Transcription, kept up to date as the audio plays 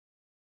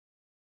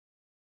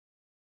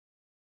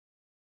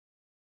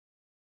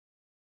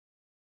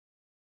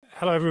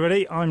Hello,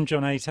 everybody. I'm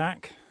John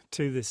Atack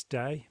to this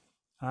day,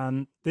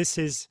 and this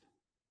is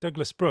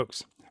Douglas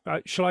Brooks.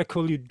 Shall I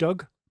call you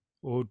Doug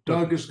or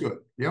Doug? Doug is good.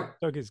 Yep.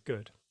 Doug is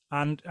good.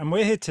 And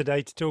we're here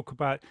today to talk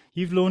about.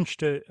 You've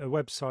launched a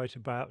website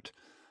about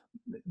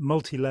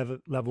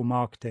multi-level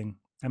marketing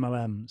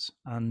MLMs,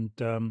 and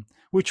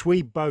which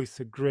we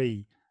both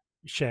agree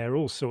share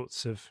all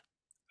sorts of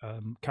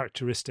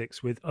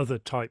characteristics with other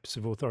types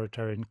of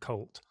authoritarian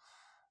cult.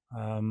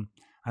 And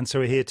so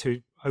we're here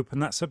to open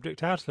that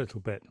subject out a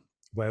little bit.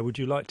 Where would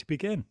you like to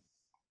begin?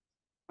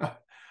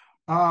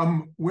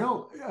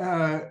 Well,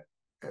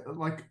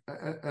 like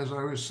as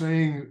I was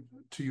saying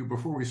to you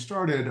before we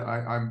started,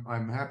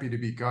 I'm happy to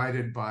be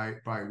guided by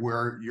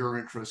where your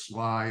interests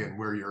lie and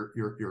where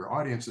your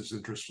audience's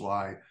interests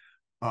lie.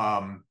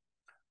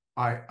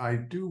 I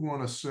do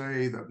want to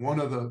say that one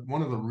of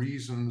the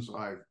reasons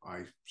I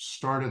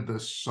started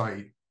this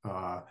site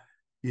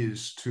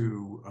is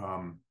to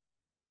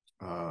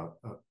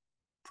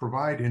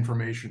provide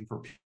information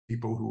for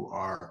people who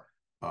are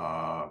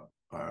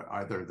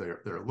either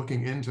they're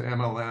looking into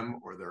MLM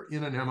or they're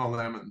in an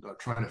MLM and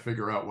trying to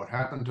figure out what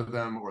happened to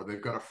them, or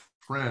they've got a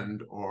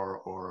friend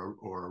or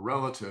a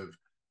relative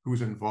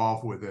who's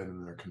involved with it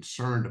and they're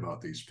concerned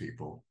about these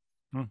people.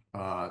 Hmm.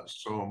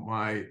 So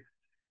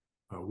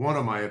one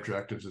of my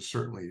objectives is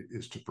certainly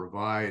to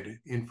provide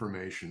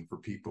information for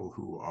people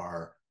who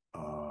are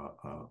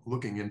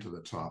looking into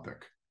the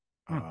topic.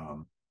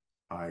 Hmm.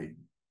 I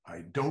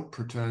don't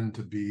pretend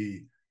to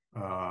be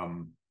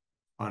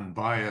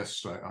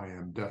unbiased. I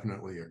am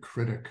definitely a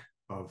critic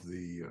of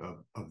the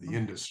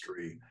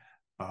industry,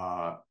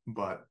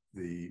 but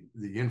the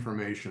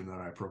information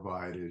that I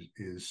provide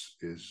is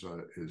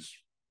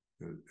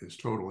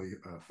totally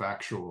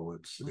factual.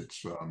 It's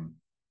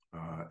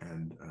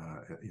and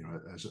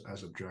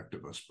as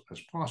objective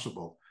as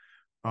possible.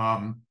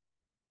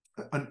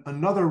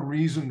 Another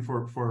reason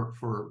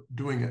for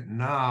doing it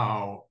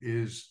now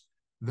is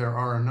there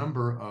are a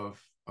number of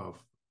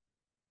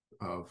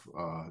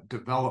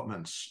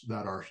developments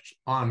that are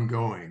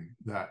ongoing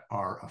that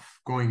are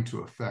going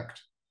to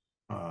affect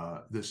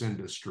this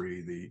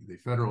industry. The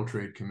Federal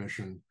Trade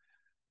Commission,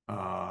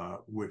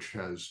 which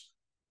has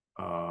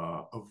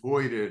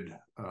avoided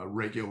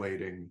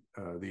regulating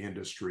the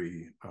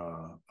industry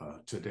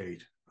to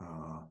date,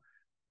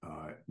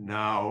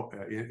 now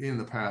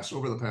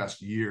over the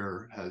past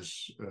year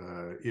has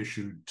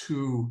issued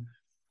two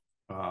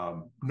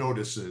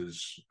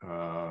notices,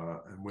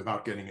 and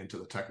without getting into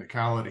the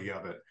technicality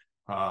of it,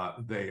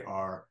 they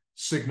are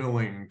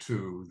signaling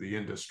to the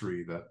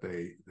industry that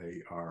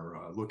they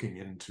are looking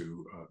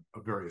into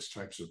various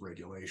types of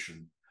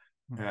regulation.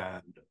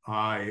 And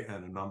I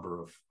and a number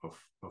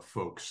of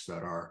folks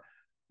that are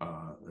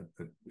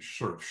that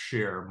sort of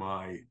share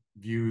my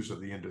views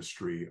of the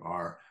industry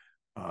are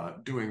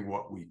doing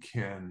what we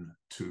can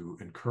to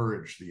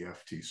encourage the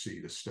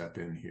FTC to step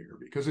in here,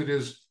 because it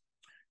is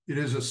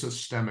a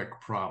systemic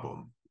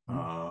problem.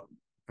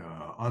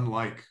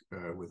 Unlike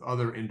with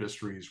other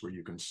industries where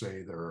you can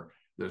say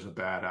there's a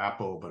bad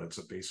apple, but it's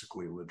a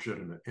basically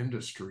legitimate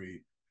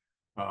industry,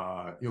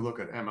 you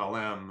look at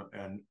MLM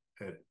and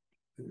it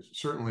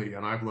certainly,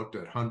 and I've looked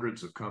at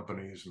hundreds of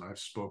companies and I've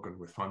spoken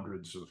with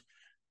hundreds of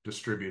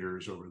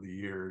distributors over the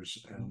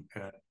years, and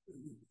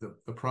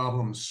the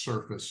problems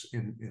surface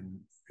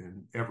in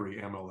every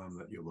MLM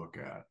that you look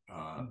at.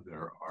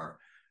 There are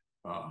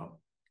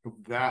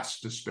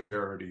vast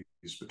disparities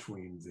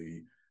between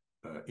the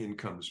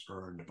incomes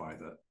earned by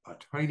a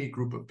tiny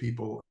group of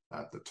people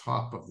at the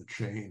top of the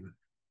chain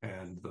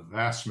and the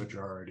vast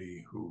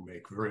majority who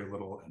make very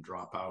little and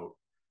drop out.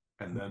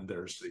 And then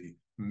there's the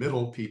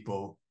middle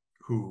people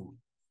who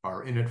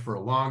are in it for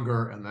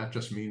longer, and that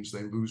just means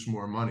they lose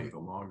more money. The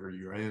longer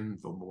you're in,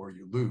 the more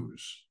you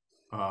lose.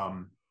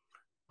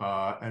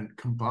 And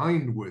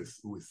combined with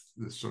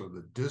this sort of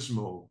the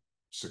dismal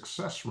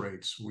success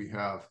rates, we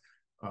have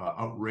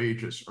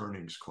outrageous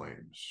earnings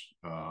claims.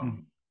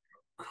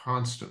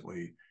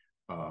 Constantly,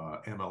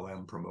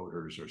 MLM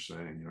promoters are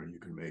saying, you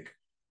can make,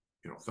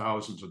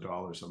 thousands of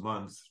dollars a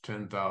month,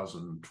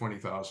 10,000,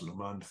 20,000 a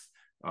month.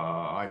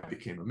 I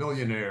became a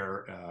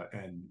millionaire,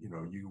 and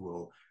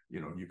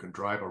you can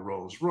drive a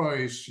Rolls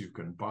Royce, you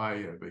can buy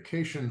a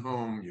vacation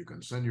home, you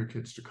can send your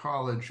kids to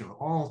college,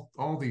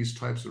 all these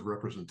types of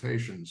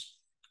representations,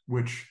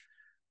 which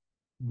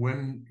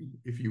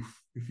if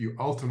you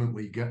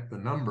ultimately get the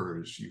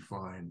numbers, you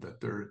find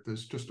that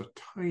there's just a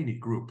tiny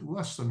group,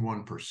 less than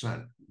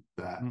 1%,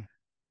 that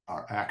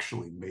are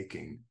actually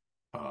making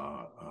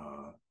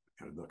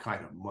the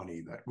kind of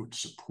money that would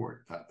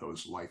support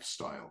those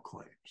lifestyle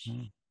claims.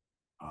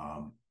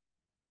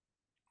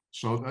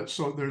 So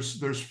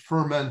there's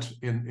ferment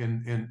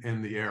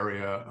in the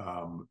area.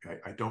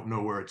 I don't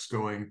know where it's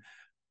going.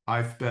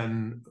 I've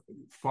been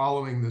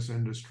following this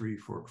industry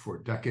for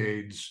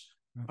decades.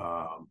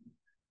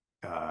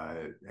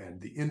 And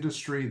the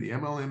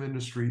MLM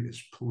industry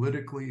is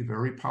politically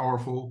very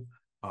powerful.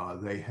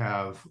 They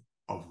have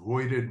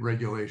avoided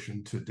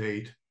regulation to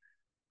date.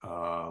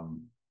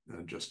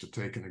 And just to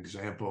take an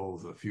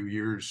example, a few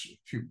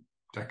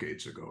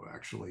decades ago,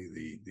 actually,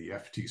 the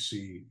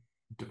FTC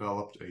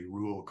developed a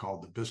rule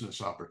called the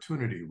Business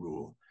Opportunity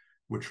Rule,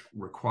 which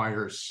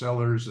requires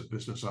sellers of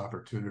business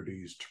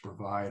opportunities to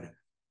provide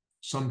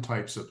some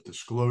types of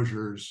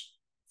disclosures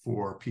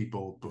for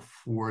people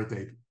before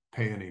they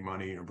pay any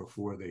money or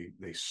before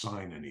they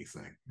sign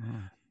anything.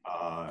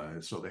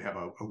 So they have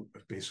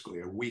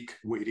basically a week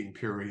waiting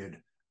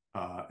period,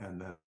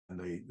 and then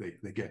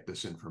they get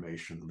this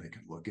information and they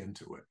can look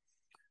into it.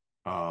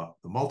 The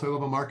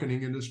multi-level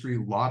marketing industry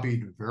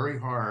lobbied very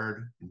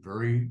hard and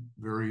very,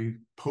 very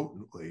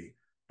potently,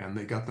 and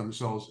they got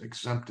themselves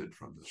exempted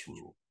from this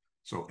rule.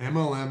 So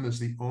MLM is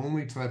the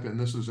only type, and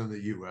this is in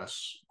the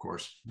US, of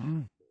course,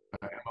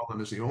 MLM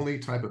is the only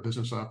type of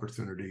business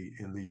opportunity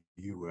in the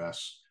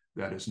US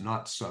that is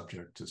not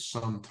subject to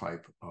some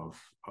type of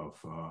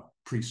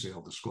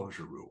pre-sale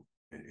disclosure rule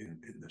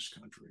in this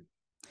country.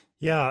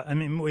 Yeah, I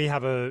mean, we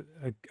have a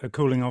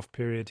cooling off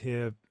period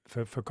here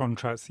for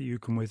contracts that you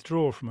can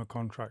withdraw from a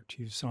contract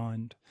you've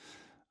signed.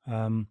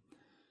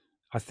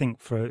 I think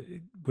for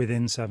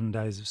within 7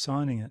 days of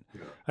signing it.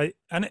 Yeah.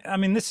 I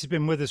mean, this has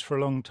been with us for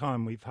a long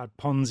time. We've had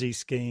Ponzi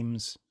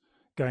schemes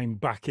going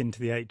back into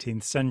the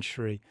 18th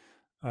century.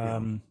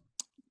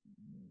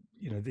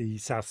 You know, the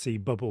South Sea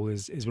bubble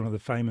is one of the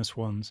famous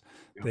ones.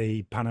 Yeah.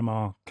 The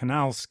Panama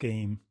Canal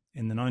scheme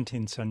in the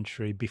 19th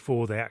century,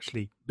 before they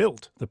actually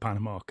built the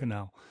Panama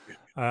Canal.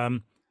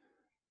 And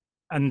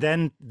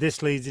then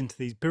this leads into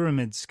these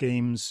pyramid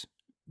schemes,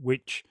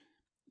 which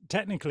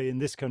technically in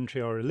this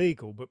country are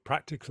illegal, but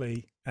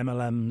practically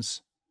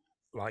MLMs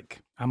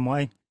like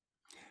Amway,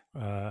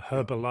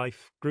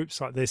 Herbalife,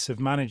 groups like this have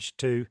managed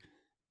to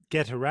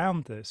get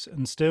around this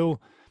and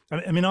still.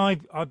 I mean, I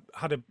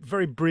had a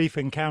very brief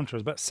encounter. I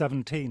was about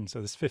 17,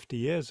 so this 50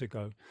 years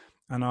ago,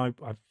 and I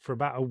for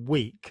about a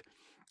week,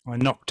 I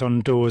knocked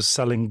on doors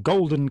selling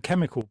golden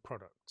chemical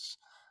products.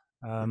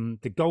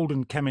 The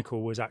golden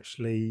chemical was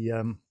actually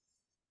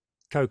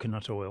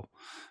coconut oil,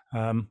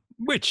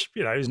 which,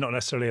 you know, is not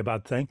necessarily a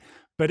bad thing,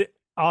 but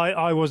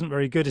I wasn't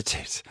very good at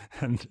it,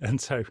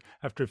 and so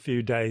after a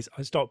few days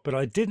I stopped. But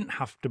I didn't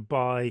have to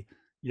buy,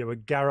 you know, a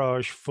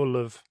garage full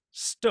of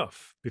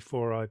stuff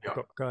before I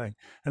got going.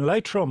 And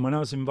later on, when I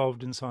was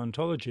involved in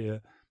Scientology,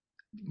 an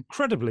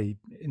incredibly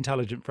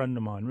intelligent friend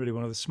of mine, really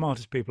one of the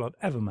smartest people I've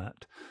ever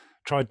met,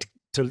 tried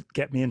to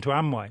get me into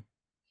Amway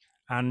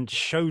and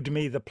showed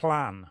me the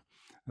plan,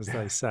 as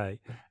they say.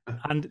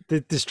 And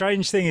the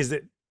strange thing is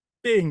that,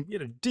 being, you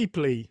know,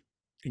 deeply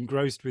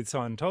engrossed with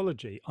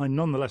Scientology, I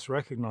nonetheless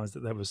recognized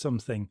that there was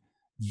something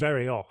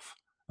very off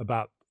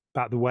about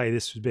the way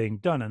this was being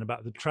done and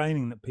about the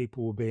training that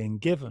people were being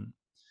given,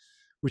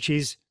 which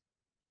is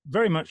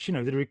very much, you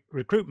know, the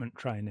recruitment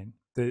training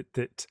that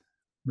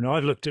you know,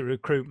 I've looked at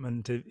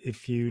recruitment.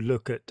 If you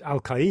look at Al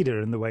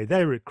Qaeda and the way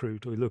they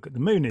recruit, or you look at the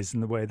Moonies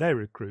and the way they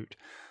recruit,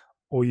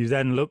 or you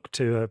then look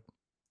to a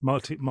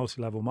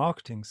multi-level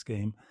marketing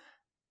scheme,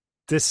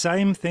 the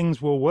same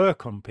things will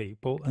work on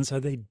people, and so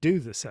they do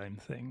the same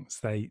things.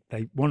 They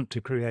want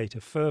to create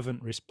a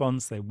fervent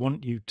response. They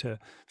want you to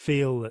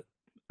feel that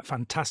a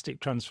fantastic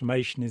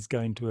transformation is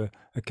going to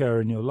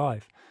occur in your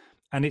life.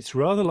 And it's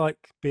rather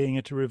like being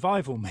at a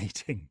revival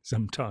meeting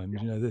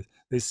sometimes, you know,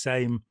 this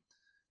same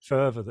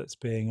fervor that's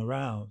being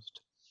aroused.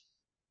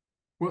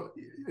 Well,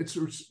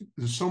 there's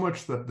so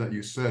much that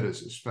you said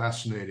is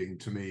fascinating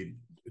to me,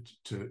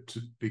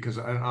 because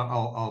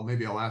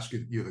I'll ask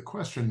you the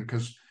question,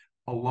 because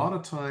a lot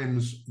of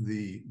times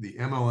the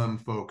MLM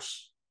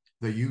folks,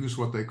 they use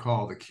what they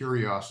call the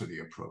curiosity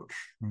approach.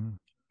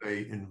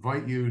 They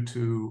invite you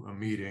to a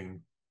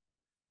meeting,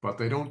 but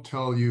they don't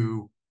tell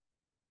you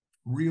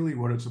really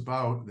what it's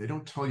about. They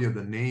don't tell you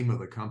the name of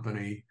the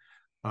company.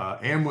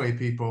 Amway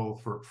people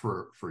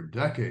for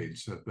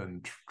decades have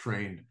been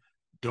trained,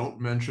 don't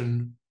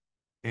mention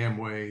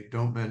Amway,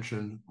 don't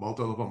mention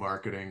multi-level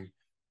marketing,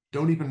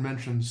 don't even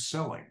mention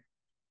selling.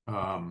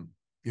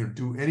 You know,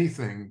 do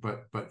anything,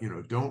 but you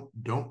know,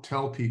 don't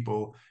tell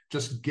people,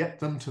 just get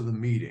them to the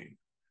meeting.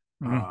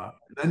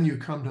 Then you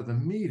come to the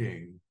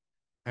meeting,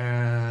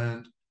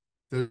 and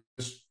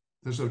there's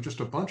just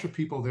a bunch of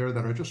people there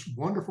that are just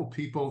wonderful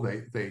people.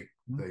 They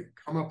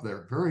come up,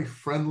 they're very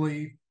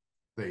friendly.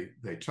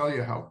 They tell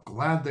you how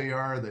glad they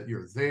are that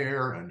you're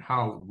there and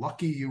how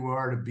lucky you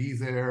are to be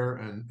there,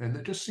 and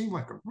they just seem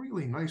like a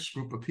really nice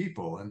group of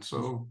people. And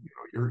so,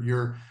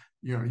 you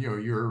know,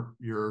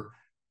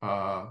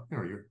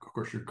 of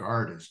course your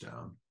guard is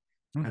down,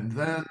 and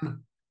then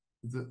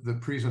the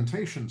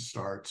presentation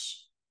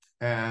starts,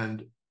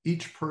 and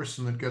each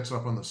person that gets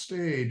up on the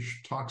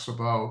stage talks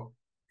about,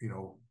 you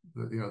know,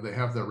 they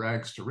have their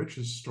rags to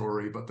riches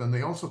story, but then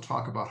they also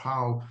talk about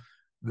how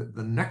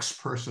the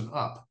next person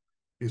up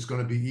is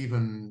going to be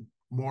even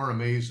more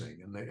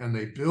amazing, and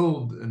they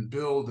build and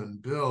build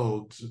and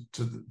build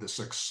to this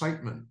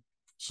excitement,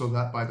 so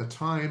that by the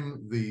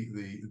time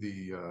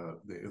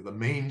the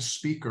main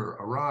speaker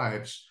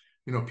arrives,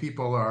 you know,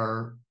 people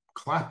are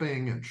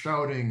clapping and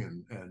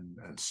shouting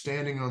and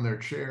standing on their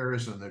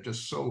chairs, and they're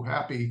just so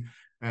happy,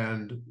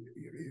 and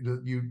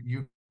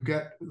you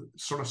get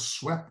sort of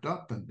swept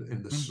up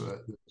in this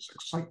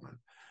excitement.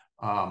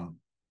 I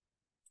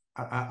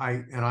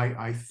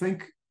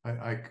think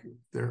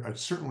there are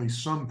certainly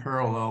some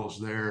parallels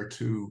there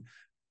to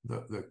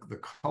the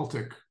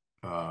cultic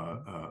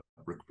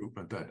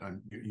recruitment that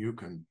you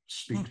can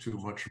speak to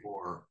much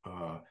more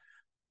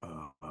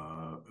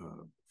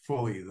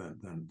fully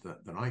than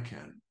I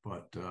can.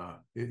 But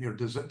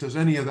does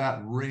any of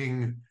that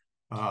ring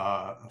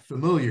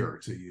familiar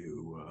to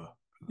you?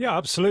 Yeah,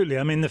 absolutely.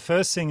 I mean, the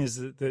first thing is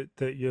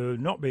that you're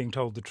not being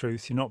told the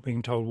truth. You're not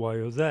being told why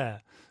you're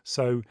there.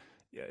 So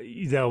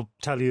they'll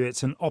tell you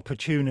it's an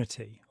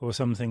opportunity or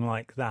something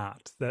like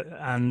that.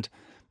 And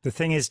the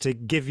thing is to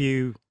give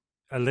you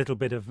a little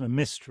bit of a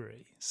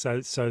mystery,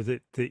 so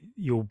that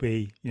you'll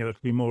be, it'll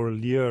be more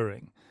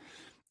alluring.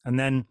 And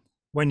then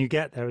when you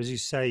get there, as you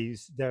say,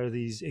 there are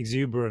these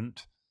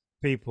exuberant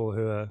people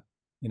who are,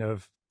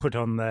 have put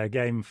on their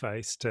game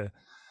face to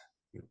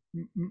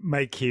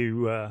make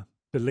you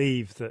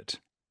believe that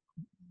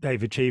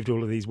they've achieved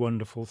all of these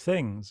wonderful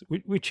things,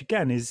 which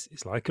again is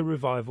like a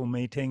revival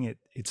meeting.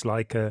 It's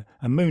like a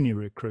Mooney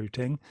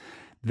recruiting.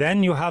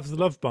 Then you'll have the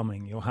love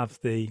bombing. You'll have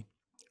the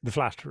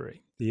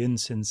flattery, the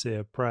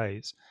insincere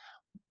praise,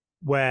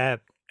 and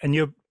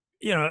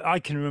I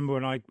can remember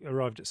when I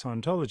arrived at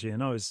Scientology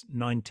and I was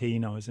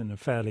 19, I was in a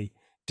fairly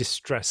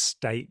distressed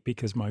state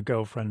because my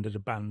girlfriend had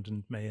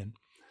abandoned me, and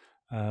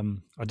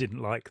I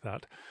didn't like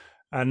that.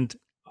 And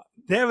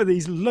there were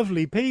these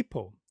lovely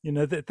people,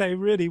 that they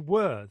really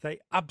were. They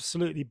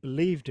absolutely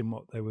believed in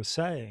what they were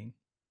saying.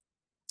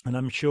 And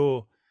I'm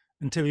sure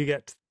until you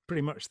get to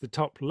pretty much the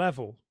top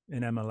level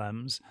in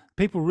MLMs,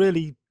 people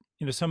really,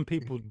 some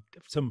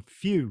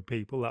few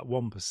people, that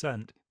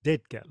 1%,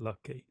 did get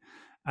lucky.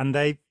 And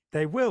they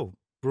will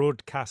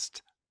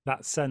broadcast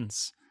that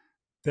sense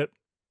that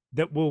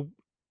will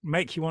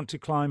make you want to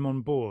climb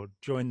on board,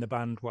 join the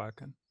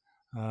bandwagon.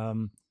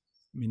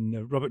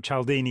 Robert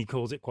Cialdini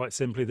calls it quite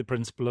simply the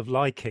principle of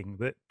liking,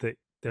 that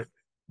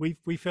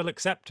we feel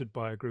accepted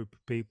by a group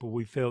of people.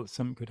 We feel that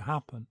something could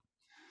happen.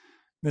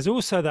 There's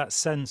also that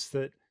sense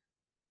that,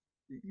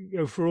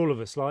 for all of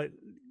us, like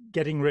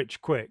getting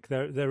rich quick,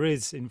 there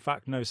is, in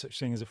fact, no such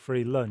thing as a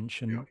free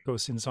lunch. And of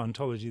course, in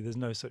Scientology, there's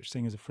no such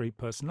thing as a free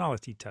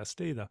personality test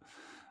either.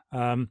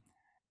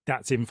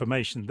 That's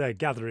information they're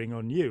gathering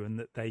on you and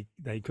that they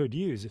could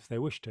use if they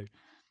wish to.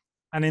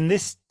 And in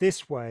this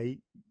way,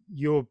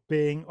 you're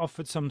being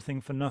offered something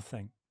for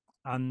nothing.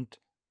 And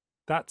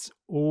that's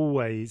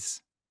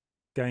always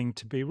going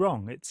to be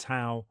wrong. It's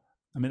how,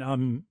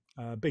 I'm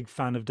a big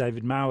fan of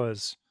David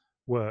Mauer's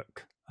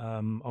work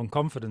on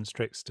confidence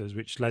tricksters,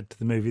 which led to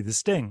the movie The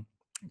Sting.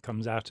 It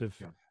comes out of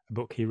a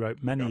book he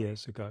wrote many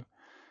years ago.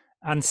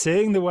 And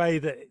seeing the way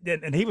that,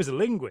 and he was a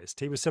linguist,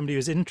 he was somebody who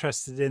was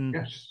interested in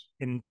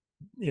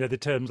the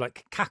terms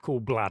like cackle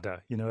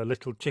bladder, a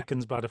little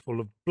chicken's bladder full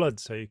of blood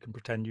so you can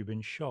pretend you've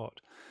been shot.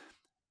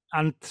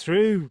 And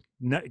through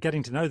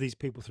getting to know these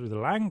people through the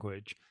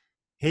language,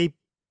 they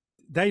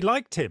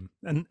liked him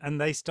and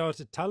they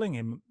started telling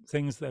him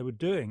things they were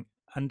doing.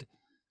 And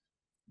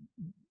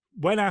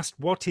when asked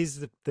what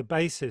is the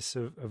basis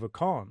of a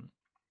con,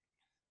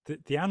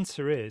 the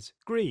answer is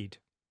greed.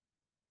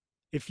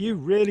 If you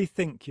really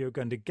think you're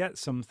going to get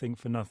something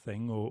for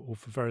nothing or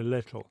for very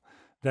little,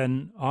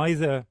 then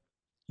either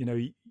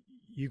you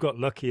got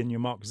lucky and you're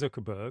Mark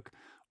Zuckerberg,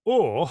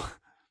 or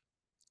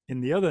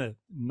in the other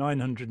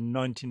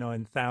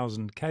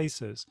 999,000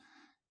 cases,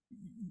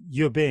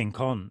 you're being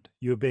conned.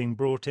 You're being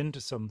brought into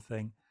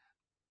something.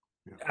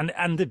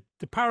 And the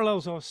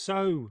parallels are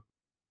so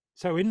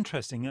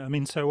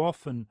interesting. So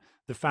often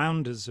the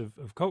founders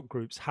of cult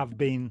groups have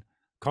been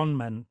con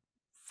men,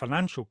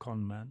 financial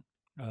con men.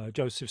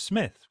 Joseph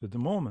Smith with the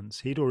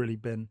Mormons, he'd already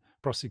been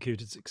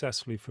prosecuted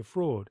successfully for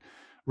fraud.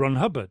 Ron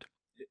Hubbard,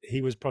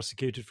 he was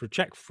prosecuted for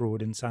check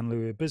fraud in San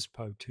Luis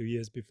Obispo 2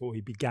 years before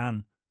he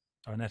began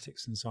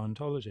Dianetics and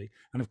Scientology.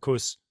 And of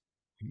course,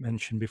 we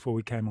mentioned before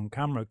we came on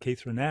camera,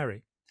 Keith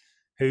Raniere,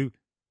 who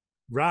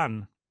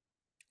ran,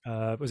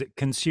 was it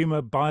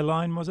Consumer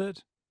Byline, was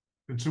it?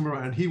 Consumer,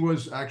 and he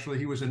was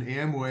in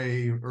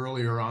Amway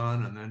earlier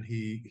on, and then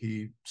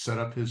he set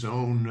up his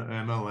own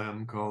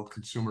MLM called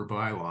Consumer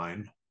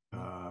Byline,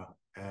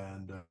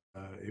 and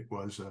it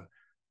was a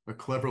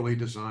cleverly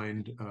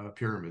designed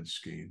pyramid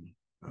scheme.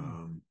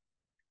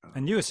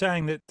 And you were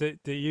saying that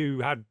you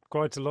had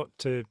quite a lot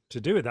to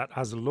do with that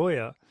as a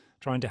lawyer,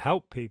 trying to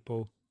help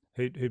people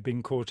who'd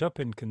been caught up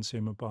in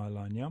Consumer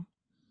Byline, yeah?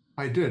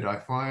 I did. I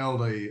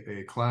filed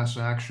a class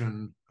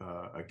action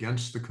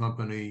against the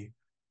company.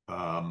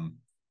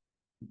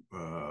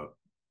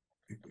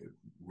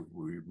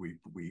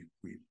 We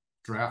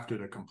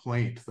drafted a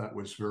complaint that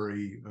was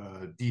very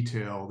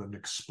detailed and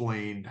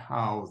explained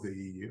how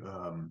the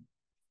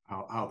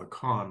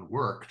con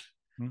worked.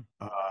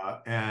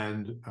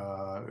 And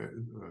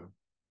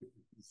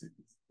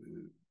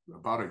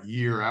about a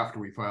year after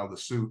we filed the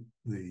suit,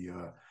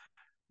 the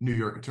New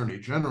York Attorney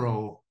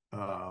General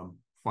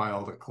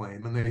filed a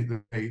claim,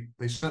 and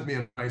they sent me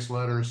a nice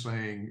letter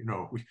saying,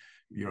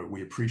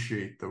 we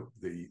appreciate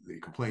the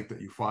complaint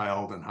that you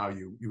filed and how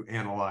you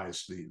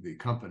analyzed the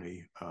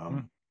company,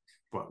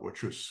 but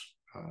which was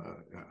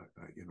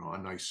a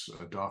nice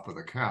doff of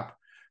the cap.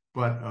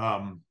 But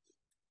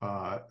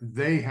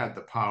they had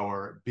the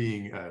power,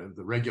 being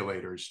the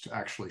regulators, to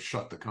actually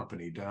shut the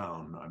company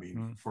down. I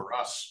mean, for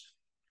us,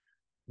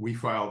 we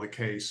filed the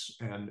case,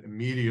 and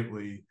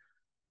immediately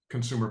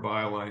Consumer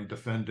Bioline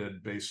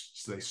defended. They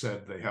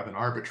said they have an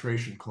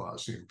arbitration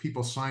clause.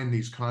 People sign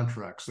these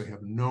contracts, they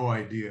have no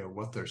idea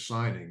what they're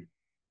signing.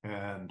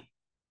 And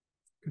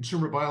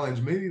Consumer Bioline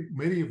is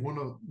maybe one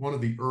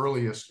of the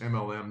earliest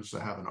MLMs to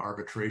have an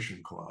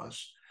arbitration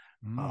clause.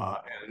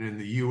 And in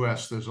the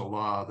U.S., there's a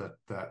law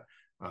that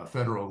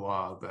federal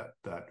law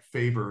that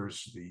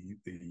favors the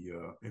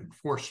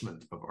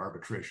enforcement of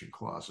arbitration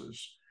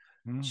clauses.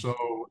 So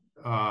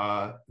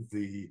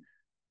the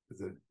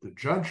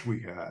judge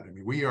we had, I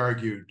mean, we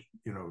argued,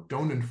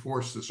 don't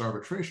enforce this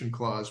arbitration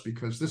clause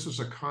because this is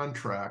a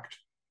contract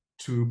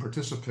to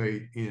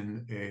participate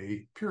in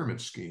a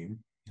pyramid scheme,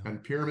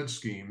 and pyramid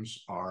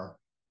schemes are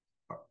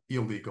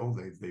illegal.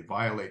 They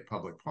violate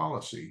public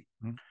policy.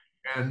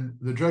 And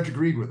the judge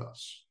agreed with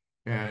us,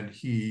 and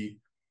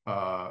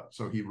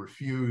so he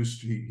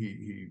refused.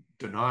 He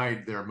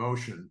denied their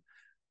motion,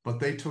 but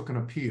they took an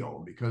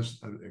appeal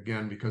because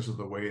of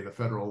the way the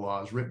federal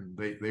law is written.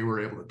 They were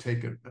able to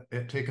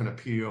take an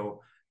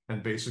appeal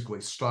and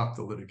basically stop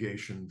the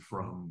litigation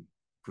from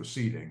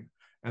proceeding.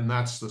 And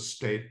that's the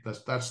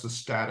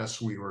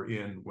status we were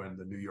in when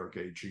the New York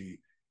AG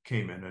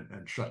came in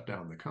and shut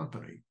down the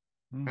company.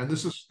 And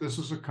this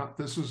is a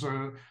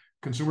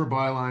Consumer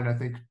Bioline. I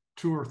think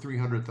 200,000 or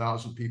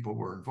 300,000 people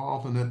were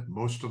involved in it.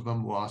 Most of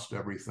them lost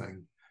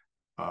everything,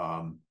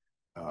 and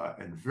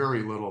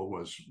very little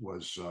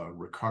was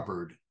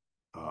recovered.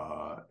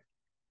 I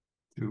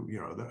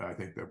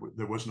think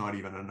there was not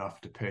even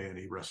enough to pay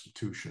any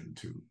restitution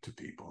to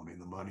people. I mean,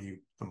 the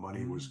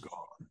money was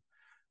gone,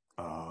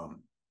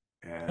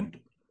 and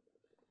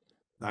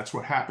that's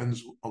what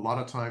happens a lot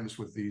of times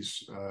with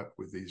these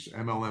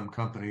MLM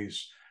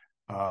companies.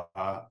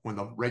 When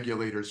the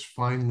regulators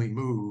finally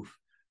move,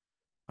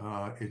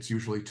 it's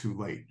usually too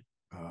late,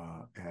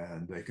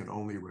 and they can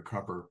only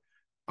recover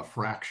a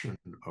fraction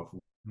of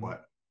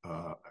what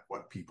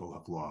people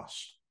have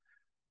lost.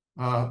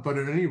 But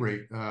at any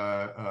rate,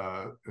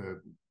 the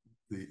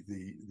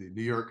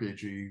New York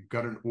AG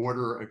got an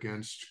order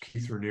against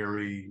Keith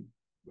Raniere,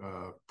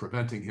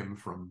 preventing him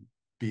from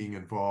being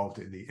involved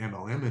in the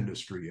MLM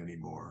industry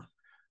anymore.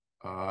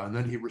 And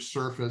then he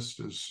resurfaced,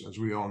 as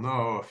we all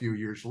know, a few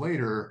years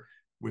later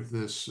with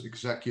this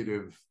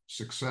executive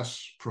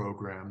success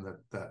program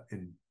that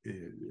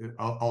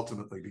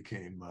ultimately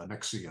became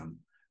NXIVM.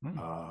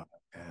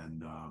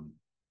 And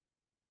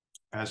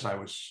as I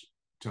was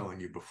telling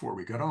you before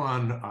we got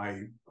on,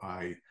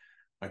 I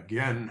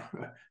again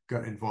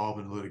got involved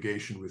in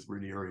litigation with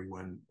Raniere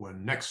when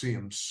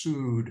NXIVM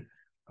sued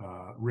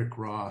Rick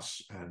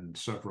Ross and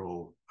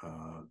several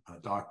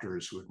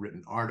doctors who had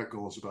written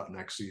articles about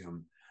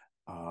NXIVM.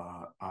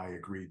 I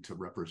agreed to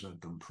represent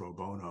them pro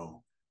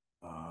bono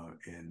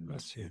in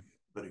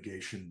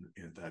litigation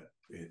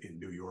in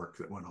New York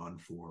that went on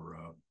for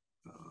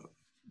at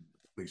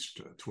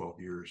least 12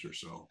 years or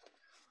so.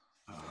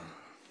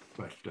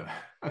 But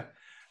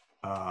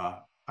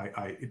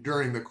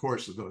during the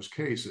course of those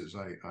cases,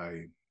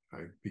 I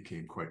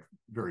became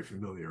very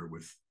familiar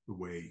with the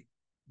way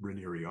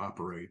Raniere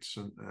operates,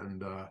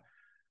 and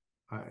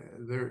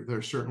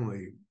there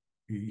certainly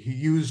he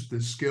used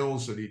the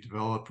skills that he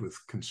developed with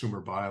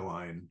Consumer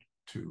Bioline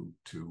to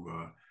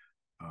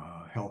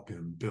help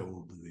him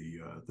build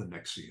the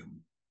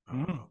NXIVM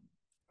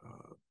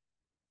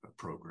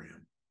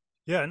program.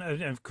 Yeah,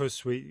 and of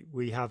course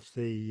we have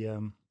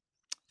the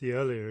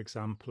earlier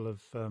example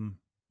of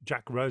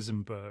Jack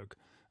Rosenberg,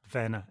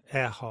 Werner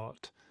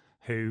Erhard,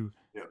 who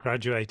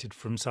graduated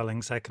from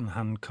selling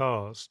second-hand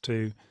cars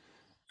to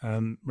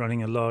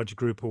running a large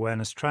group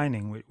awareness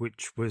training,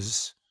 which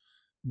was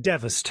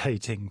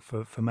devastating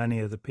for many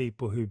of the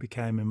people who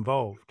became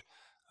involved.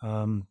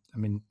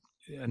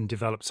 And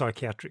developed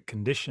psychiatric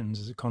conditions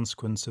as a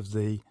consequence of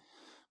the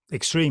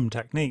extreme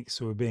techniques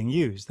that were being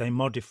used. They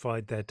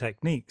modified their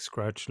techniques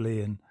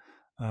gradually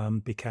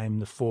and became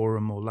the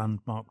Forum or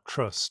Landmark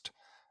Trust,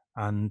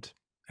 and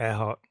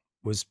Erhard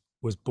was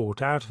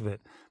bought out of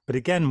it. But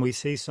again, we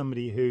see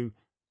somebody who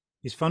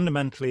is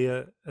fundamentally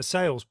a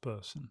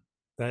salesperson.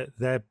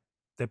 They're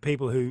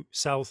people who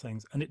sell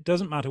things, and it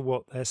doesn't matter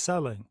what they're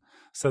selling.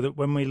 So that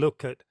when we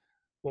look at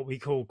what we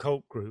call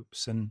cult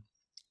groups, and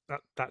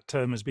that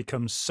term has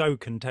become so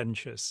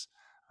contentious,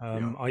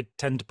 I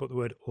tend to put the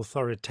word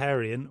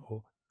authoritarian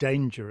or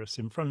dangerous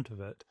in front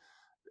of it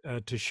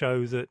to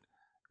show that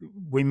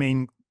we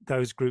mean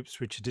those groups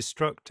which are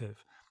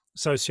destructive.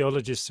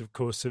 Sociologists, of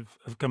course,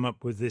 have come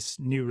up with this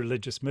new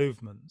religious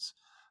movements.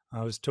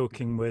 I was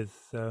talking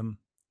with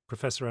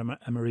Professor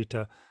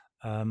Emerita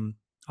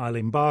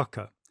Eileen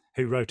Barker,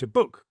 who wrote a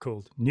book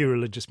called New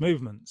Religious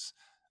Movements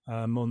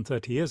more than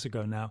 30 years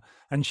ago now.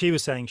 And she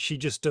was saying she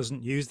just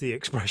doesn't use the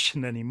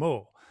expression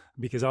anymore,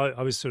 because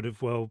I was sort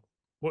of, well,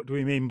 what do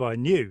we mean by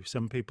new?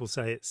 Some people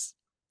say it's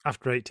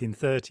after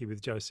 1830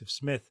 with Joseph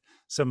Smith,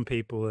 some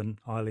people, and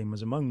Eileen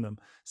was among them,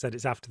 said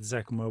it's after the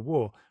Second World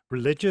War.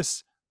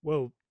 Religious,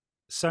 well,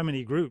 so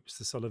many groups,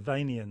 the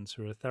Sullivanians,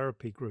 who are a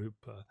therapy group,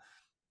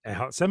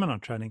 Earhart Seminar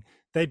Training,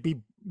 they'd be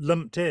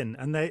lumped in,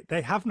 and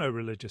they have no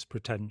religious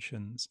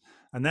pretensions.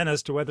 And then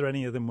as to whether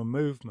any of them were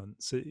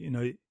movements,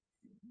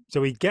 so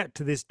we get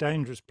to this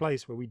dangerous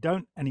place where we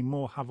don't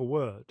anymore have a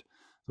word.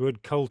 The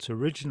word cult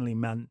originally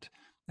meant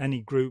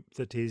any group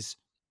that is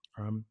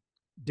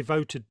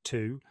devoted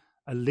to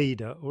a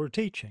leader or a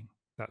teaching.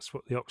 That's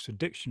what the Oxford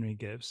Dictionary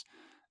gives.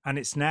 And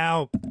it's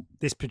now,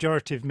 this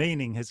pejorative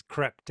meaning has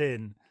crept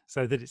in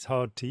so that it's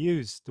hard to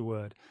use the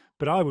word.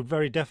 But I would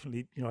very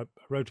definitely, I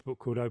wrote a book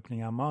called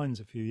Opening Our Minds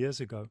a few years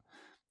ago.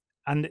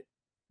 And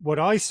what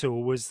I saw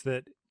was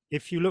that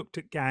if you looked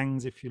at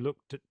gangs, if you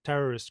looked at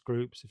terrorist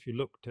groups, if you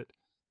looked at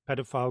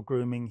pedophile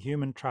grooming,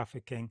 human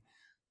trafficking,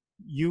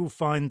 you'll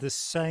find the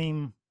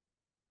same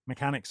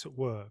mechanics at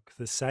work,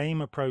 the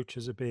same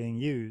approaches are being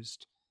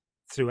used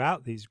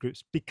throughout these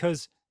groups,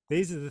 because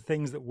these are the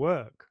things that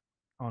work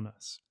on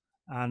us.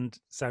 And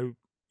so,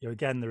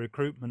 again, the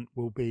recruitment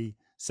will be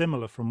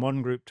similar from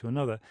one group to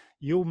another.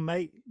 You'll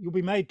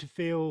be made to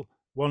feel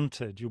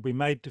wanted. You'll be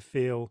made to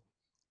feel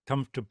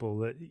comfortable.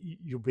 That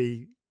you'll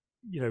be,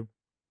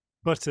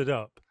 buttered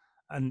up,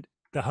 and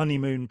the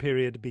honeymoon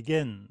period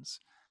begins.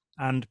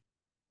 And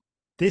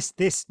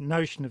this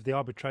notion of the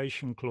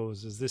arbitration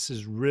clauses, this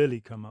has really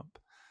come up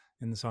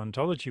in the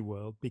Scientology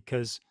world,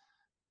 because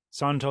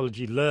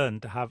Scientology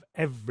learned to have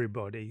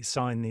everybody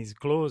sign these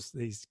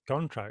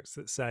contracts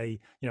that say,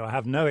 I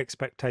have no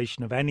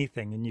expectation of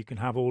anything, and you can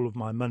have all of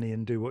my money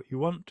and do what you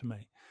want to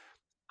me.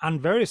 And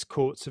various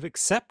courts have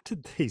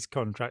accepted these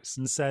contracts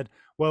and said,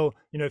 well,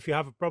 if you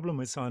have a problem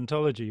with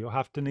Scientology, you'll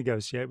have to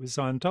negotiate with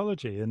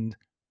Scientology. And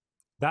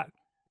that,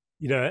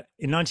 in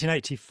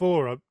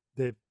 1984,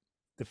 the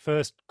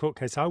first court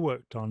case I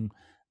worked on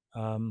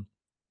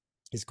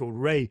is called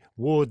Ray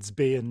Ward's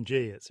B&G.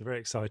 It's a very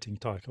exciting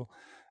title.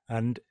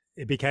 And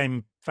it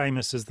became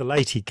famous as the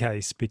Leahy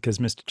case because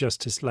Mr.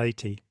 Justice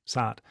Leahy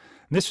sat.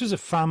 And this was a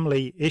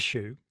family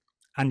issue,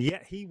 and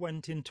yet he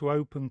went into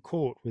open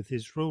court with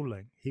his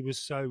ruling. He was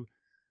so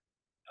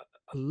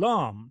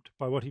alarmed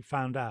by what he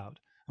found out.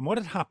 And what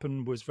had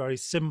happened was very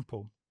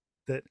simple,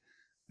 that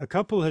a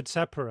couple had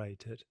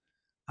separated,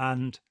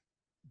 and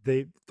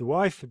the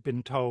wife had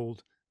been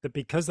told that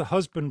because the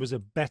husband was a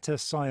better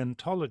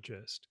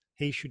Scientologist,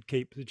 he should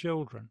keep the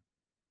children.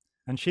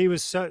 And she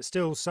was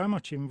still so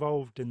much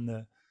involved in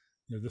the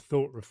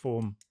thought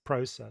reform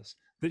process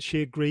that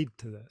she agreed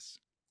to this.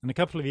 And a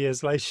couple of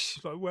years later,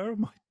 she's like, where are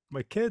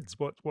my kids?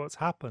 What's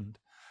happened?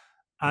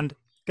 And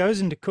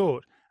goes into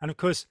court. And of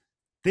course,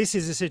 this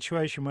is a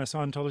situation where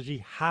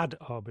Scientology had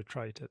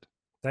arbitrated.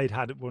 They'd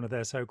had one of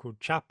their so-called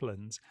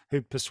chaplains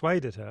who'd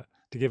persuaded her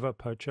to give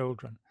up her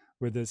children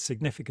with a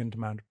significant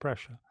amount of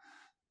pressure.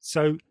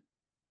 So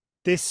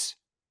this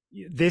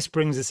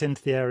brings us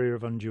into the area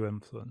of undue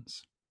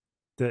influence,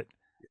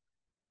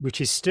 which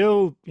is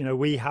still,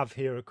 we have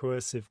here a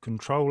Coercive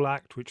Control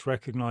Act, which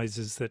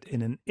recognizes that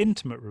in an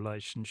intimate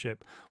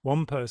relationship,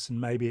 one person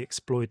may be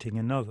exploiting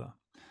another.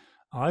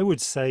 I would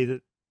say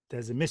that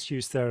there's a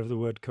misuse there of the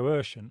word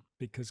coercion,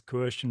 because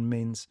coercion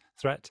means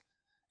threat,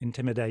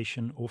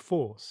 intimidation, or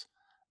force.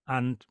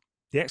 And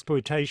the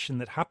exploitation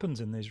that happens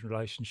in these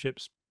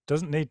relationships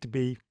doesn't need to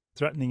be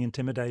threatening,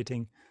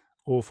 intimidating,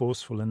 or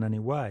forceful in any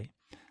way.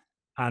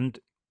 And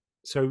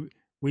so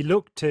we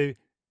look to,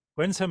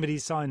 when somebody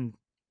signed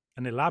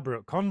an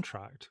elaborate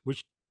contract,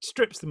 which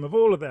strips them of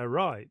all of their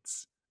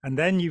rights, and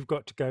then you've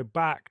got to go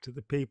back to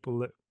the people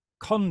that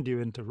conned you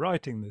into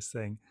writing this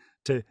thing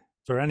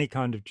for any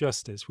kind of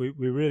justice, we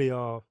really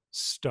are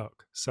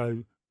stuck.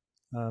 So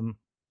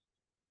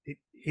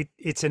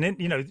it's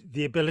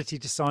the ability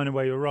to sign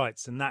away your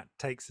rights, and that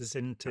takes us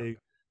into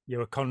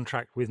a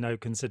contract with no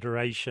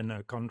consideration,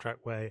 a contract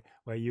where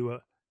you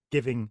are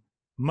giving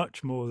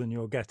much more than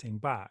you're getting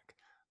back,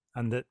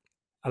 and that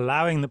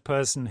allowing the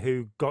person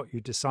who got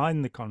you to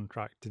sign the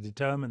contract to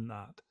determine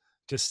that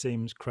just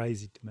seems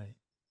crazy to me.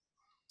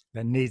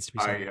 There needs to be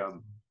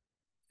something.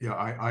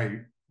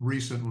 I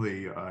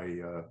recently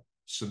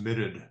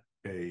submitted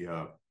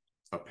a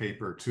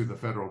paper to the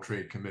Federal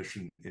Trade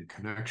Commission in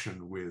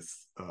connection with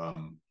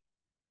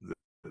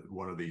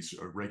one of these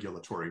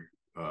regulatory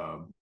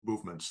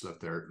movements that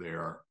they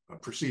are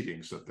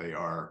proceedings that they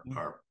are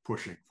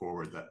pushing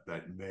forward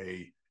that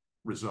may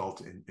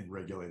result in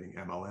regulating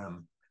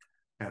MLM.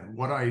 And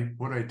what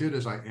I did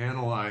is I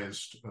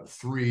analyzed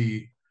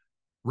 3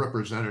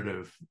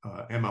 representative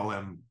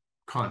MLM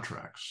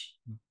contracts,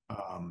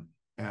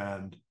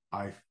 and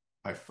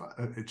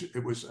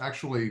it was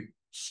actually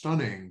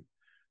stunning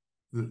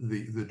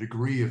the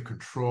degree of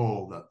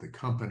control that the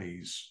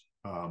companies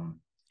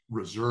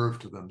reserve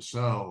to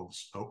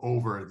themselves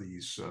over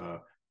these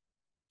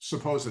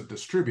supposed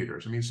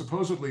distributors. I mean,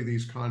 supposedly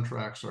these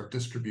contracts are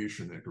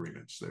distribution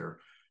agreements.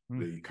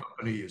 The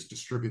company is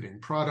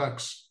distributing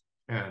products,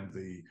 and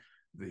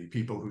the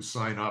people who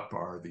sign up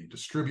are the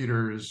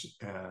distributors,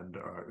 and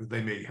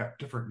they may have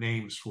different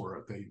names for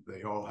it.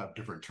 They all have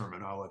different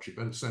terminology,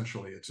 but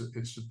essentially it's a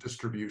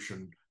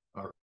distribution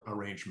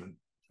arrangement.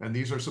 And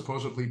these are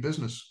supposedly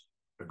business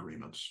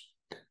agreements.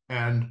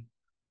 And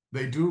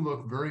they do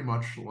look very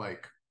much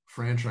like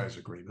franchise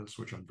agreements,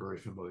 which I'm very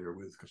familiar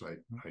with because I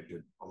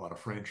did a lot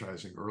of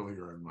franchising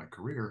earlier in my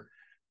career.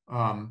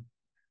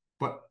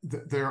 But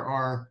there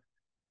are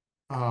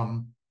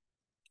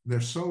they're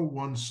so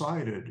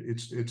one-sided.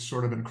 It's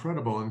sort of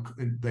incredible,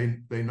 and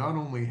they not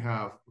only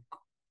have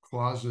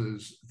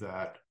clauses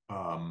that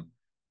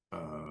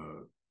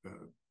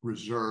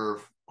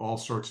reserve all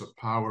sorts of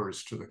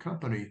powers to the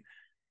company.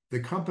 The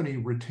company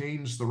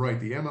retains the right.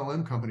 The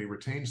MLM company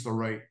retains the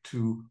right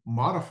to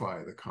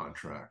modify the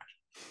contract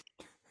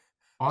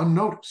on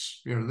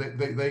notice.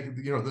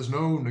 There's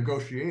no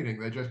negotiating.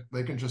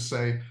 They can just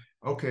say,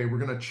 okay, we're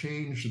going to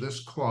change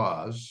this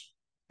clause,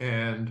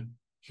 and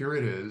here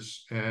it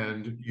is.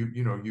 And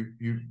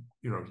you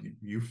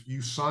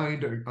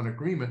signed an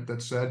agreement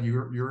that said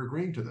you're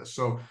agreeing to this.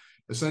 So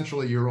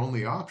essentially, your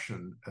only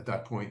option at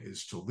that point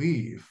is to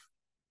leave.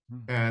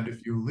 And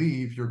if you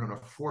leave, you're going to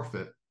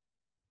forfeit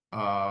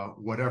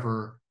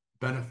whatever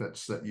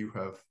benefits that you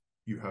have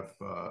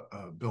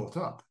built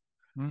up.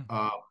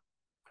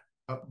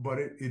 But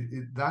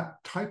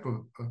that type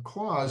of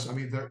clause, I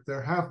mean,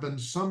 there have been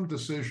some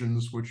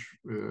decisions,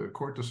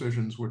 court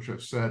decisions, which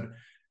have said,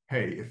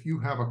 hey, if you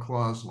have a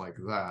clause like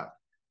that,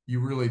 you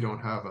really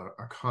don't have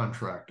a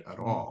contract at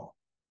all.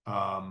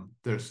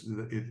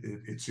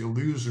 It's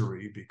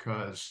illusory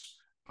because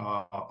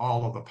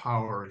all of the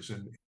power is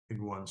in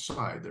one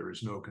side. There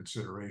is no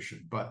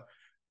consideration. But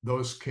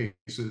those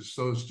cases,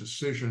 those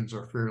decisions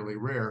are fairly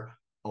rare.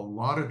 A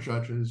lot of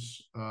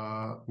judges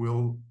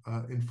will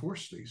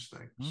enforce these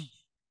things.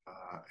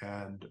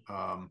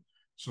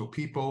 So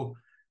people,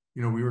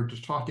 we were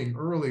just talking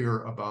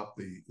earlier about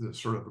the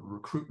sort of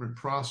recruitment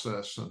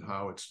process and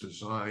how it's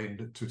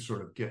designed to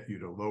sort of get you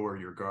to lower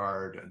your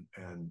guard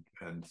and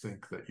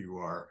think that you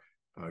are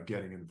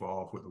getting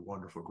involved with a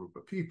wonderful group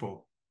of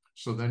people.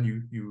 So then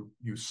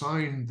you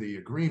sign the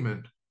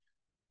agreement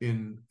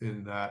in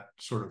that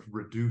sort of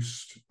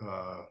reduced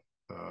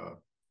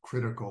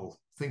critical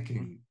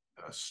thinking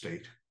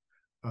state.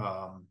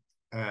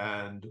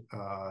 And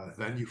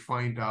then you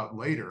find out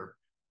later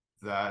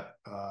that,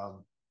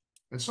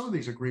 and some of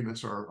these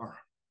agreements are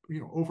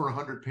over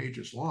 100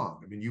 pages long.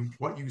 I mean,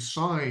 what you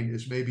sign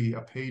is maybe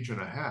a page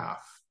and a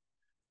half,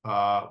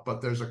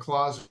 but there's a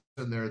clause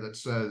in there that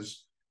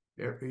says,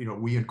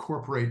 we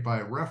incorporate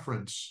by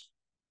reference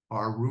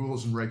our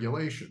rules and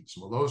regulations.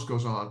 Well, those go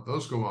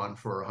on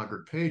for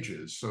 100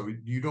 pages. So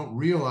you don't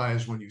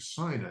realize when you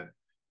sign it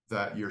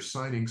that you're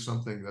signing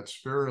something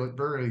that's very,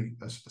 very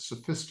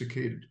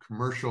sophisticated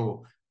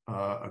commercial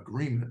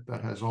agreement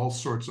that has all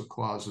sorts of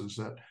clauses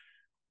that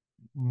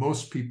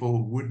most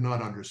people would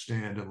not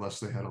understand unless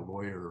they had a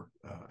lawyer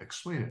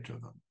explain it to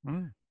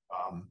them.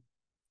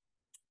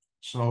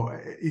 So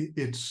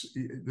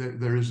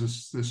there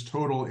is this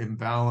total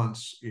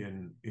imbalance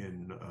in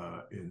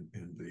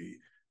the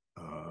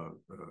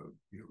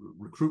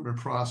recruitment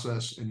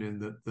process and in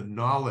the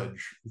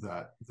knowledge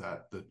that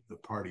the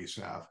parties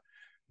have.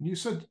 And you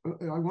said,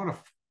 I want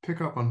to pick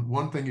up on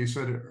one thing you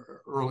said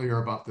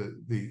earlier about the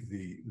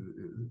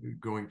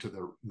going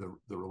to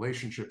the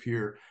relationship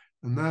here,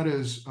 and that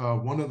is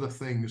one of the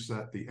things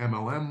that the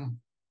MLM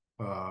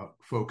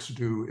folks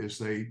do is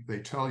they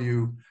tell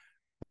you,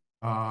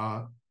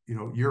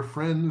 your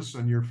friends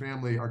and your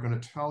family are going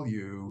to tell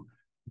you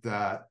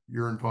that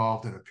you're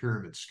involved in a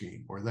pyramid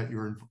scheme, or that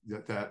you're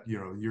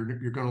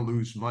going to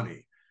lose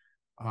money,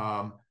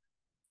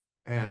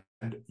 and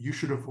you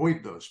should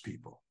avoid those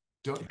people.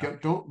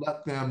 Don't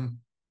let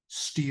them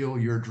steal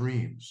your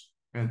dreams.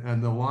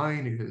 And the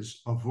line is,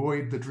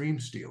 avoid the dream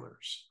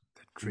stealers.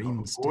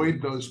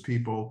 Avoid those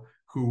people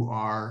who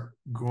are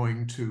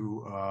going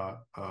to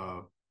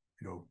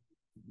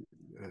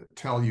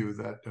tell you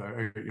that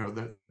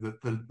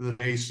the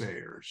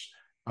naysayers.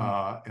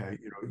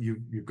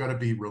 You've got to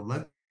be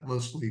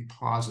relentlessly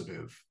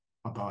positive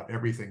about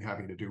everything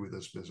having to do with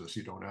this business.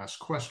 You don't ask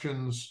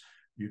questions.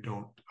 You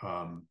don't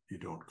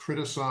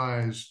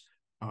criticize.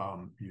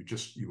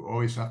 You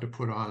always have to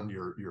put on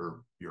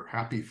your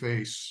happy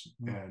face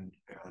and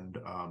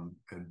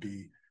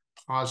be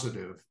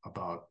positive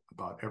about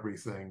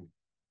everything.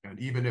 And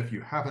even if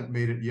you haven't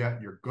made it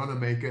yet, you're gonna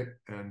make it,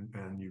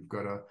 and you've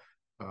got to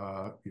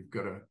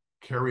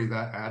carry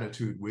that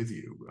attitude with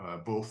you,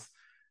 both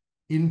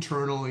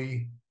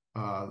internally.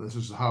 This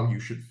is how you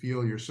should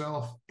feel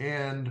yourself,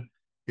 and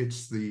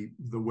it's the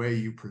way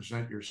you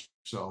present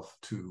yourself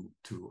to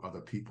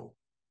other people.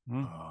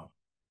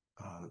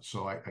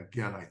 So I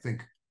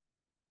think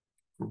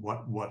for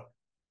what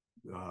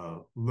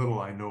little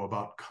I know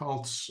about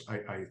cults,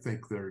 I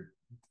think there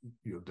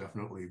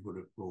definitely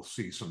will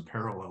see some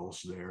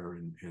parallels there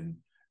in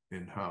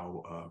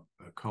how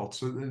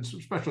cults, and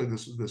especially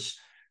this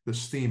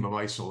theme of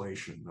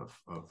isolation,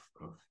 of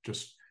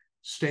just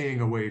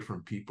staying away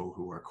from people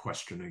who are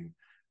questioning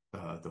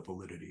the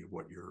validity of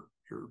what you're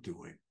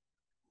doing.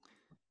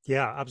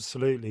 Yeah,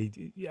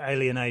 absolutely.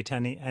 Alienate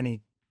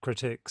any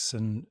critics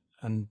and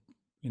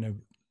you know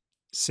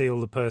seal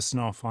the person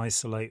off,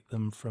 isolate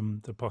them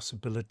from the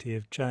possibility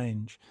of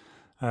change.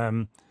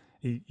 Um,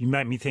 you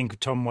make me think of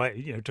Tom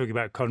Waite, talking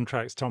about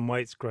contracts. Tom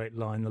Waite's great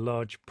line: "The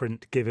large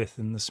print giveth,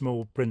 and the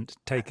small print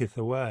taketh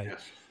away."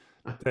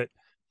 Yes. That,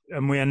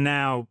 and we are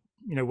now,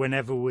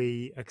 whenever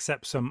we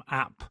accept some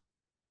app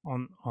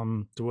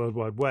on the World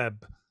Wide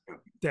Web,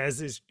 there's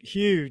this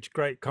huge,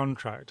 great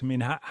contract. I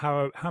mean,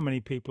 how many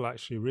people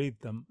actually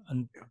read them?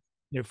 And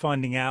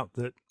finding out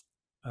that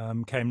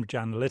Cambridge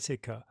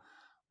Analytica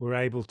were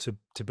able to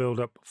build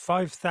up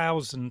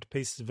 5,000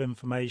 pieces of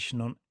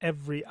information on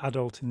every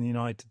adult in the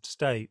United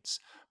States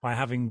by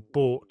having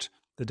bought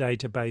the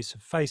database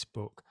of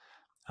Facebook.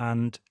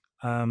 And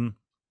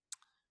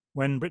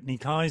when Brittany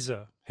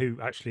Kaiser, who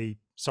actually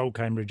sold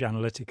Cambridge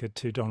Analytica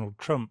to Donald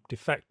Trump,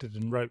 defected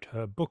and wrote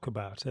her book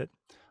about it,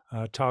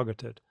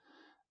 Targeted,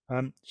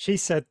 she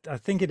said, I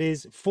think it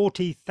is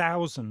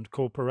 40,000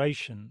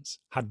 corporations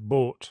had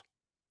bought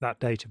that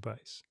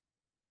database.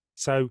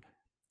 So,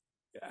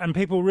 and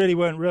people really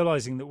weren't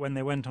realizing that when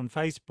they went on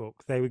Facebook,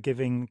 they were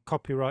giving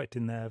copyright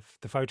in the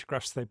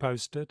photographs they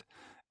posted.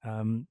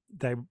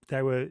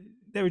 They were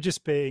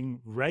just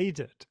being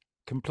raided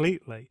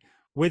completely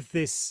with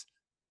this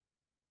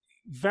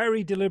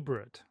very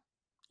deliberate.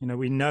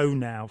 We know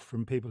now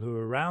from people who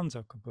are around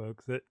Zuckerberg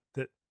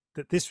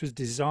that this was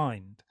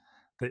designed,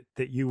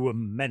 that you were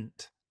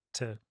meant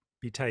to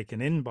be taken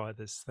in by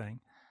this thing.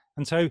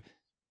 And so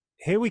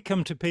here we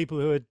come to people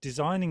who are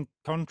designing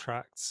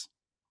contracts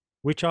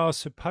which are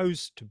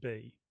supposed to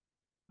be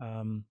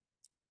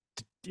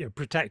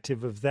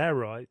protective of their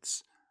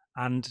rights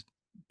and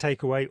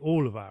take away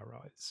all of our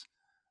rights.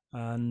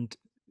 And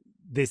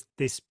this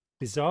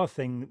bizarre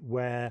thing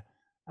where,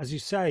 as you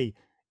say,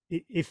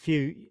 if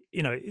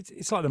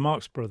it's like the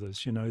Marx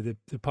Brothers,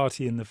 the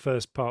party in the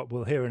first part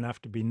will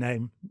hereinafter be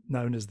known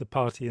as the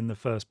party in the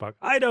first part.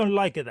 I don't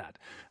like that.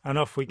 And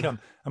off we come.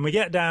 And we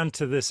get down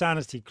to the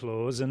sanity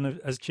clause. And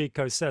as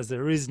Chico says,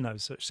 there is no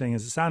such thing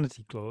as a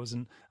sanity clause,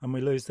 and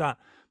we lose that.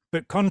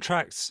 But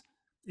contracts,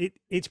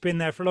 it's been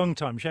there for a long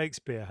time.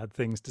 Shakespeare had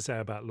things to say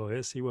about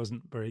lawyers. He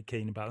wasn't very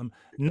keen about them.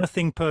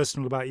 Nothing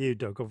personal about you,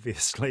 Doug,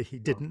 obviously. He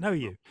didn't know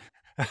you.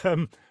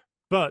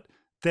 But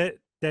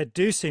there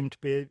do seem to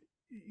be,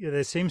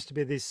 there seems to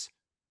be this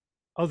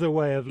other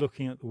way of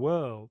looking at the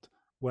world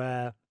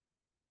where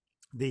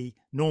the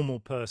normal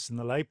person,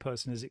 the lay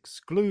person, is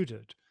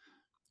excluded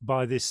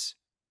by this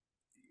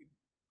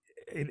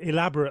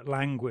elaborate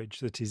language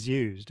that is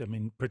used. I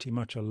mean, pretty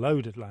much a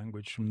loaded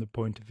language from the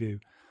point of view.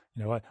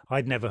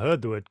 I'd never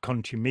heard the word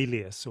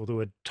contumelious or the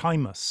word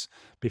timus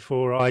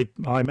before I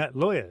met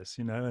lawyers,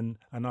 and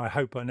I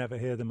hope I never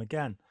hear them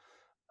again.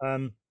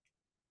 And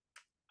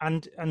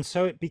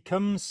so it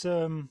becomes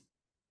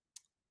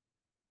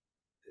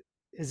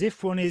as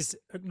if one is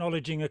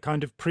acknowledging a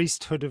kind of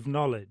priesthood of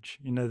knowledge,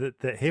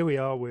 that here we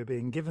are, we're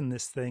being given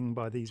this thing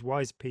by these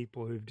wise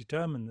people who've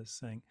determined this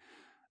thing.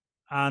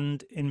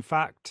 And in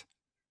fact,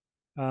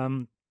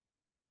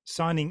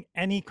 signing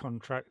any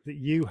contract that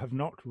you have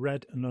not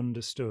read and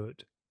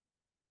understood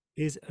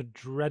is a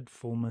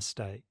dreadful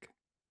mistake,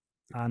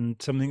 and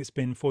something that's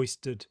been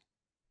foisted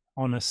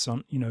on us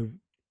on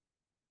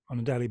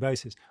a daily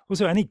basis.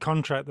 Also, any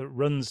contract that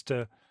runs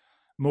to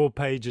more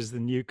pages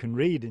than you can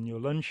read in your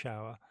lunch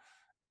hour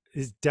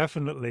is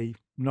definitely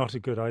not a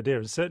good idea,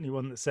 and certainly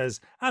one that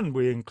says, and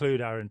we include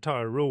our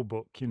entire rule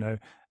book,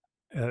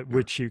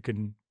 which you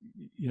can,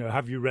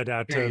 have you read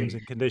our terms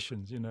and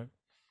conditions,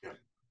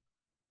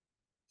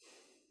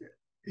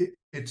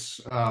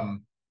 It's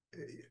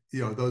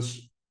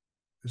those,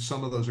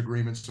 some of those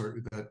agreements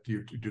that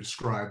you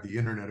describe, the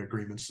internet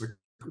agreements,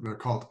 they're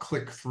called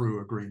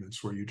click-through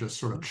agreements, where you just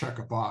sort of check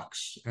a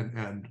box.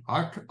 And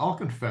I'll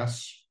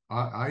confess,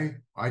 I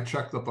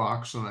check the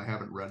box and I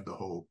haven't read the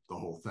whole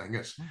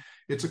thing.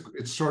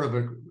 It's sort of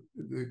a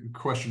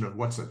question of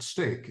what's at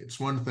stake. It's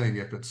one thing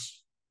if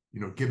it's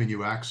giving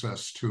you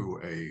access to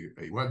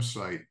a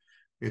website.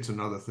 It's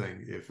another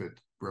thing if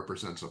it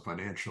represents a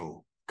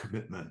financial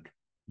commitment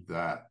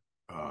that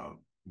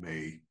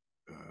may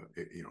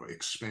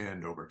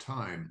expand over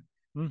time.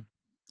 And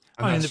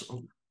that's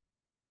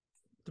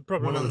the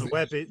problem on the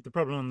web. The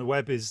problem on the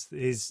web is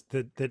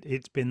that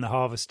it's been the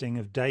harvesting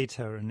of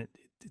data, and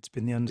it's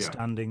been the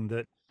understanding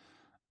that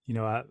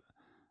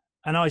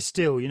and I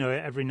still,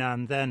 every now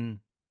and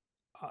then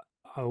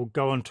I'll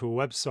go onto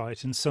a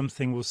website and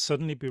something will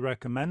suddenly be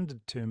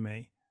recommended to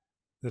me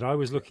that I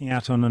was looking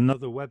at on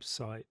another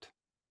website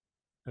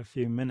a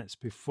few minutes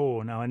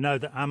before. Now, I know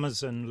that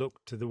Amazon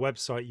looked to the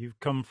website you've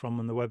come from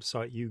and the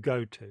website you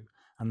go to,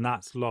 and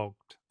that's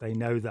logged. They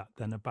know that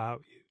then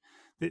about you.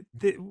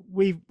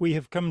 We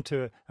have come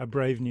to a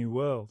brave new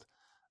world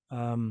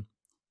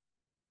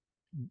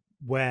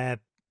where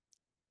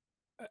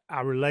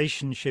our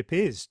relationship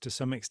is to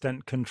some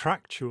extent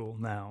contractual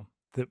now.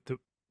 That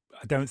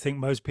I don't think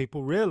most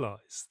people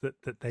realize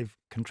that they've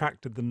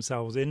contracted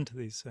themselves into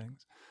these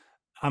things.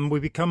 and we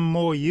become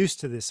more used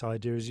to this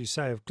idea, as you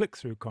say, of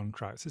click-through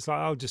contracts. It's like,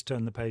 I'll just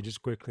turn the pages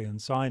quickly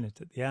and sign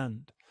it at the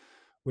end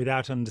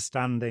without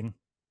understanding,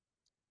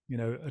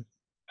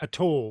 at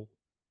all,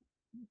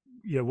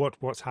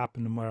 what's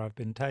happened and where I've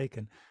been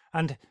taken.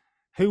 And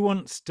who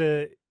wants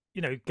to,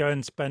 go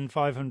and spend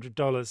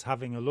 $500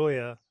 having a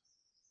lawyer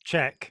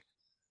check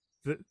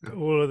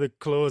all of the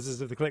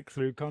clauses of the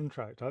click-through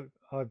contract?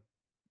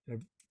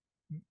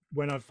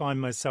 When I find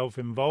myself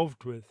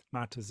involved with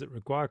matters that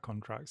require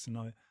contracts,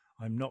 and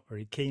I'm not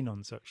very keen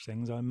on such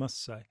things, I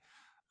must say,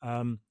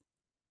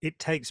 it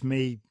takes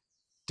me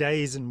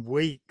days and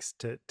weeks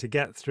to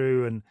get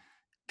through and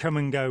come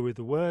and go with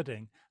the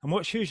wording. And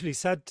what's usually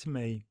said to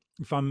me,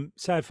 if I'm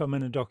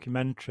in a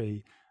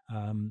documentary,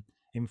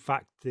 in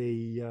fact,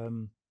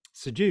 the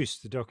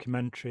Seduced, the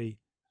documentary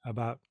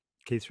about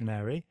Keith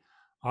Raniere,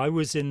 I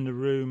was in the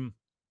room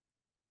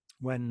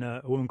when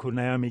a woman called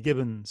Naomi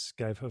Gibbons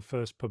gave her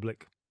first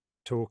public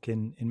talk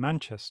in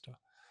Manchester.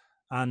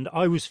 And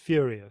I was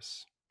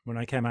furious when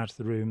I came out of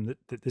the room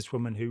that this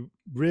woman, who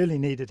really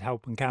needed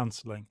help and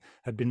counselling,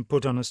 had been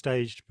put on a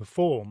stage to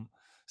perform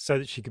so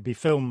that she could be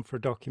filmed for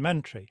a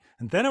documentary.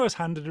 And then I was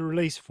handed a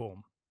release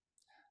form,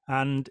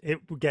 and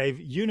it gave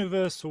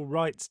universal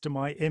rights to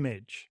my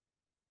image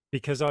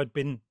because I'd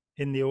been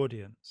in the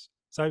audience.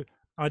 So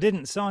I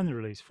didn't sign the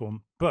release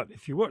form, but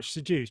if you watch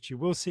Seduced, you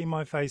will see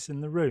my face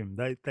in the room.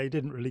 They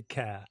didn't really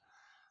care.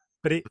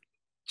 But it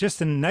just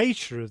the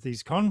nature of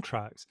these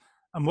contracts.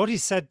 And what he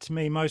said to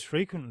me most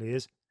frequently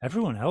is,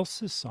 everyone else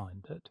has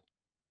signed it.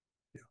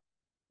 Yeah.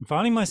 I'm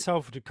finding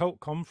myself at a cult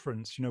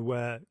conference,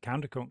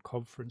 countercult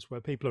conference,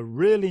 where people are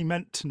really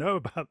meant to know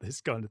about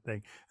this kind of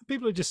thing. And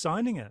people are just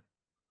signing it.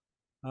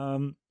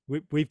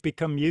 We've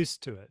become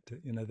used to it,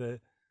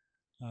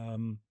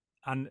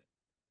 and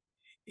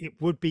it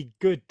would be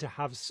good to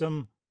have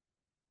some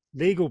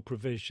legal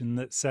provision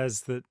that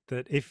says that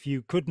if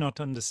you could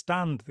not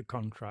understand the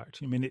contract,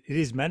 it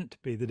is meant to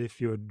be that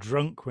if you're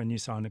drunk when you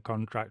sign a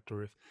contract,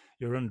 or if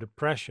you're under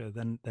pressure,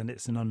 then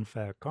it's an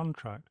unfair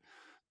contract.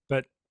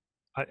 But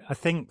I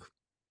think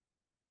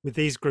with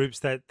these groups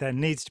that there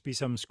needs to be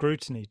some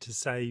scrutiny to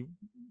say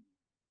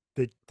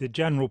the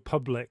general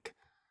public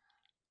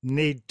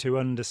need to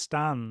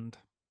understand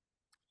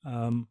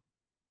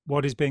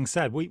what is being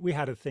said. We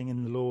had a thing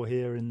in the law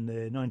here in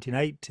the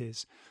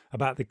 1980s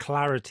about the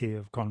clarity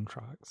of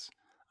contracts,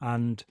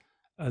 and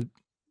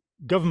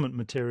government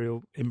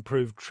material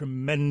improved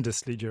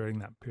tremendously during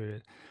that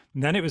period.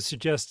 And then it was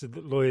suggested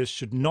that lawyers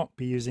should not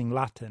be using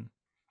Latin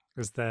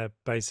as their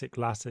basic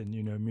Latin,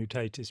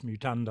 mutatis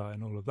mutandi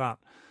and all of that,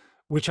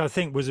 which I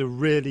think was a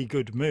really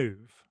good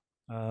move.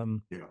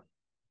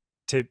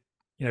 To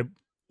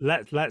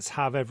let's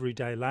have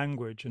everyday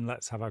language, and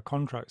let's have our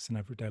contracts in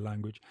everyday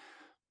language.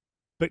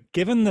 But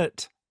given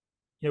that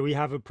we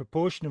have a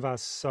proportion of our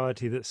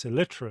society that's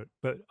illiterate,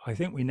 but I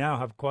think we now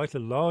have quite a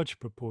large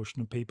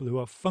proportion of people who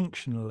are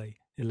functionally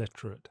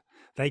illiterate.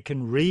 They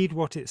can read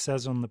what it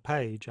says on the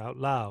page out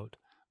loud,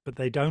 but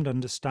they don't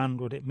understand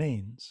what it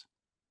means.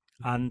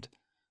 And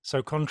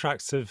so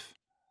contracts have,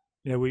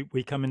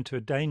 we come into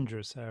a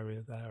dangerous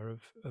area there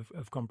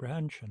of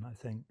comprehension, I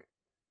think.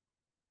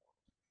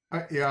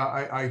 I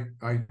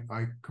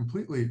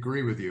completely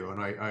agree with you,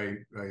 and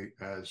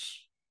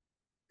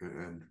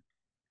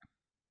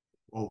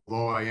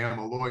although I am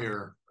a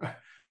lawyer,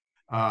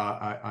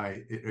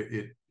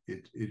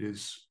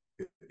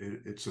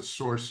 it's a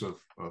source of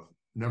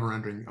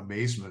never-ending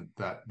amazement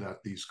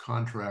that these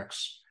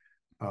contracts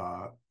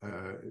have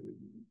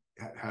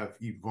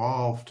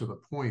evolved to the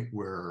point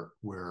where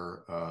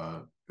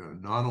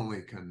not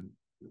only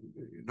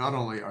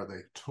are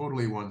they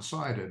totally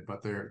one-sided,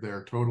 but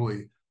they're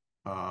totally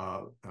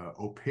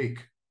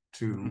opaque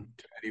to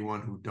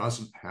anyone who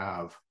doesn't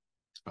have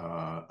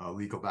a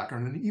legal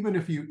background. And even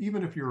if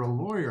you're a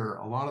lawyer,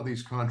 a lot of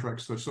these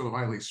contracts are so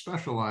highly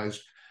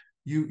specialized,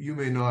 you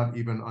may not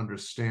even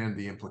understand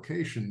the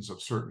implications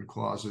of certain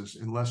clauses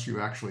unless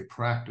you actually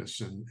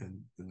practice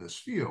in this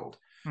field.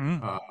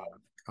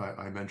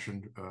 I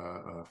mentioned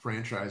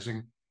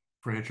franchising.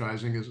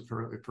 Franchising is a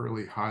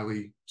fairly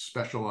highly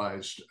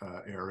specialized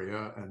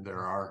area, and there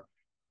are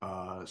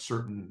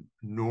certain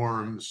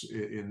norms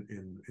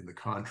in the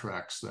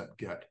contracts that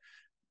get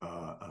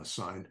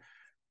signed.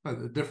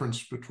 The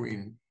difference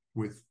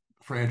with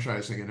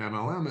franchising and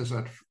MLM is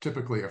that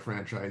typically a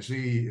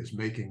franchisee is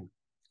making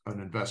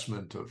an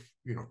investment of,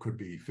 could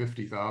be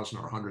 50,000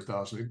 or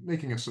 100,000,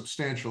 making a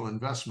substantial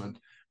investment,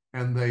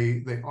 and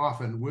they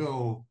often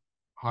will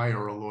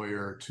hire a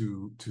lawyer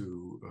to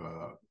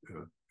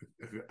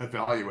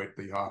evaluate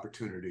the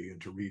opportunity and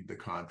to read the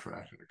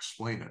contract and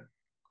explain it.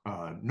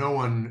 No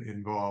one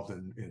involved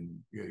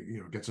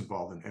gets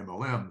involved in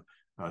MLM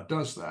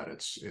does that.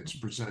 It's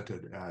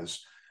presented as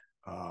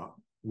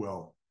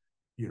well,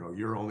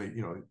 you're only,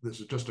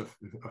 this is just a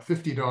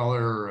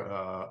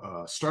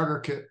 $50 starter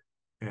kit,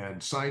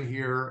 and sign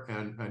here,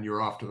 and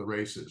you're off to the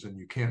races, and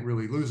you can't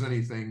really lose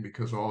anything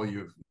because all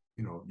you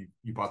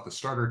bought the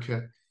starter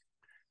kit.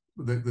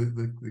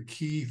 The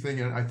key thing,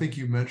 and I think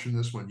you mentioned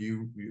this when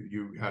you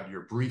had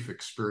your brief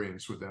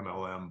experience with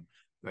MLM,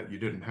 that you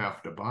didn't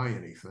have to buy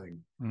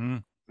anything.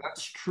 Mm.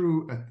 That's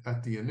true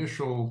at the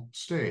initial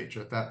stage,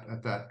 at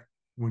that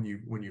when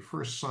you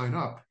first sign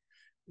up,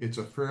 it's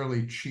a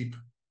fairly cheap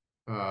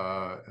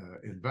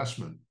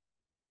investment.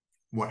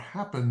 What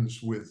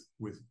happens with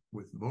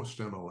most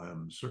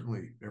MLMs,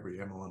 certainly every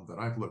MLM that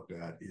I've looked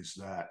at, is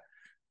that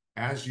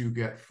as you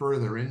get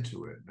further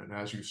into it and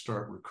as you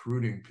start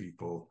recruiting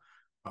people,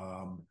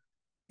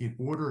 in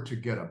order to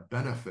get a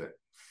benefit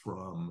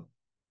from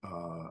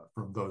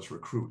those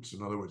recruits.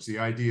 In other words, the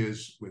idea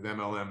is with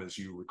MLM is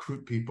you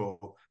recruit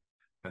people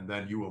and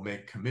then you will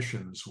make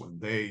commissions when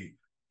they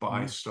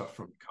buy stuff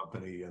from the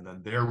company, and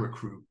then their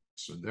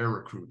recruits and their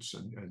recruits.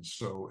 And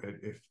so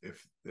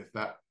if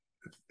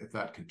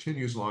that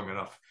continues long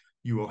enough,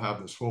 you will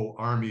have this whole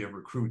army of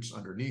recruits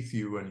underneath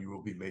you, and you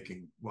will be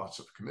making lots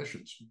of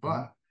commissions.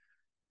 But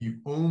you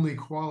only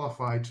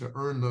qualify to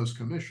earn those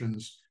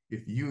commissions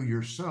if you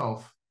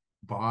yourself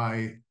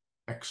buy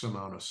X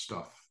amount of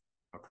stuff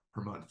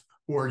per month,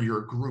 or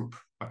your group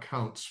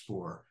accounts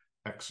for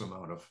X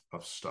amount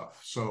of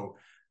stuff. So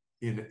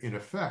in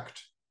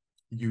effect,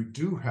 you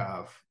do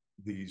have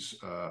these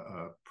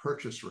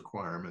purchase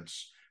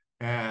requirements,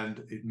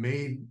 and it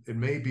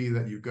may be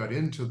that you got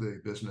into the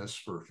business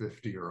for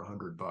 50 or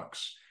 $100,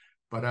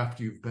 but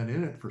after you've been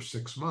in it for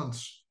 6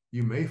 months,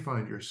 you may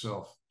find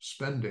yourself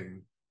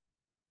spending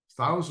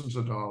thousands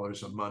of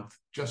dollars a month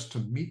just to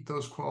meet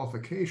those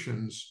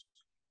qualifications,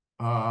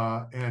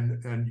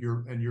 and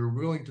you're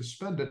willing to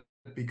spend it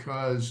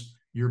because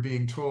you're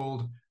being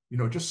told,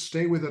 just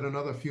stay with it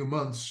another few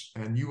months,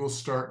 and you will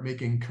start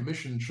making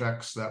commission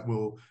checks that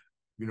will,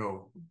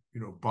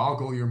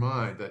 boggle your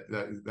mind,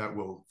 that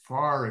will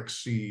far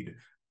exceed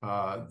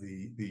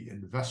the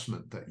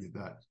investment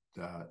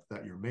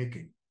that you're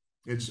making.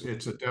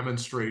 It's a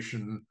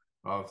demonstration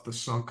of the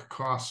sunk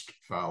cost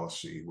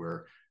fallacy,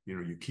 where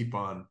you keep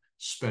on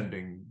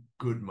spending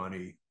good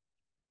money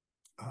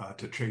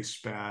to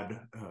chase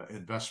bad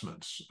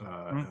investments,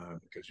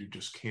 because you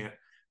just can't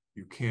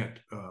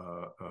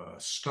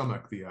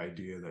stomach the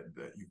idea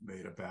that you've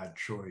made a bad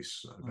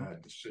choice, a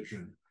bad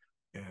decision,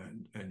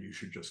 and you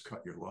should just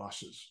cut your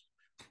losses.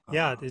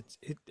 Yeah,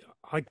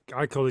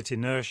 I call it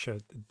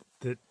inertia.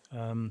 That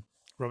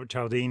Robert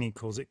Cialdini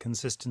calls it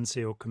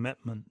consistency or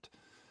commitment,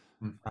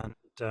 and I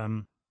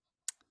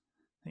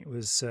think it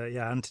was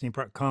Anthony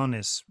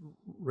Bratkanis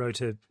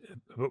wrote a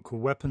book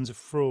called Weapons of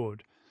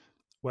Fraud,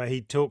 where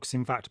he talks,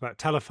 in fact, about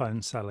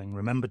telephone selling.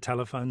 Remember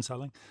telephone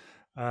selling?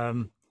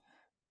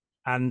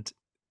 And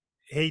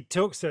he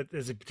talks that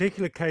there's a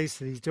particular case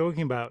that he's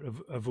talking about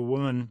of a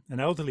woman, an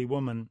elderly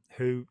woman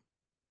who,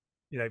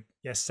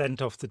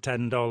 sent off the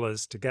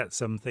 $10 to get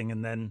something,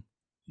 and then,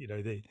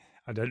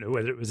 I don't know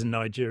whether it was a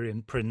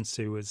Nigerian prince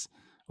who was,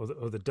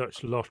 or the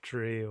Dutch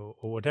lottery, or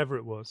whatever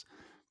it was.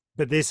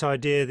 But this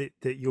idea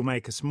that you'll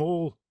make a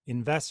small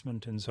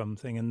investment in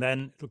something, and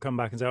then it'll come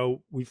back and say,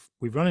 "Oh, we've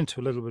run into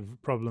a little bit of a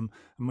problem,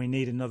 and we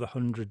need another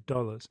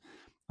 $100."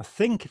 I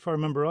think, if I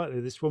remember rightly,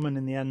 this woman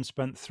in the end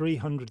spent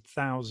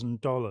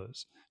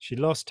 $300,000. She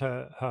lost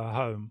her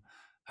home.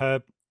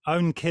 Her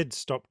own kids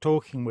stopped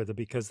talking with her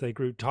because they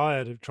grew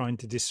tired of trying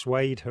to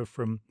dissuade her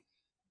from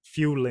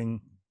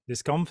fueling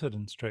this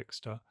confidence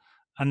trickster.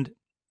 And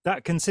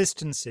that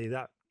consistency,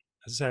 that,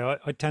 as I say,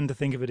 I tend to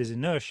think of it as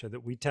inertia,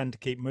 that we tend to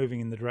keep moving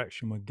in the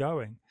direction we're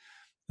going.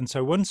 And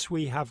so once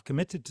we have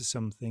committed to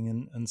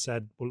something and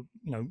said, well,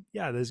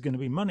 there's going to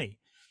be money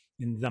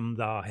in them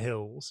thar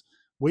hills,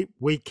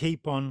 we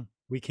keep on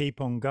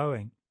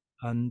going.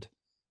 And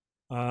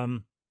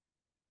the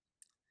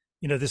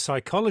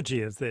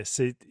psychology of this,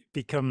 it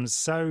becomes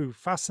so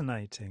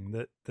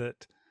fascinating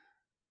that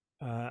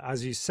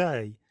as you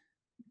say,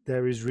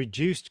 there is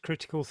reduced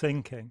critical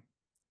thinking.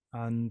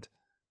 And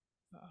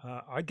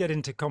I get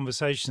into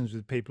conversations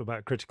with people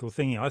about critical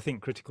thinking. I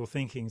think critical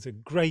thinking is a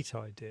great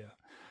idea.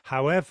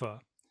 However,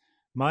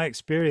 my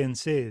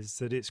experience is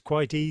that it's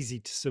quite easy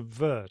to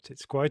subvert.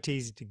 It's quite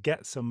easy to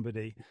get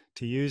somebody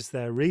to use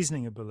their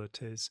reasoning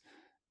abilities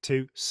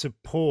to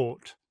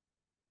support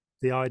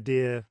the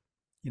idea,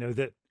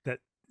 that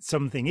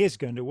something is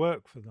going to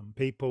work for them.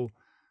 People,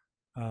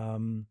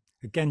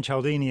 again,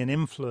 Cialdini in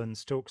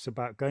Influence talks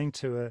about going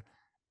to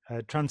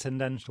a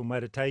transcendental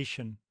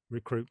meditation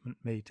recruitment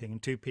meeting,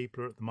 and two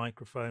people are at the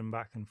microphone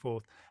back and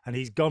forth, and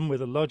he's gone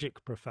with a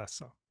logic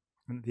professor.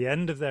 And at the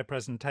end of their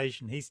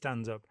presentation, he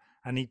stands up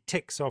and he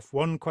ticks off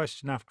one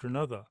question after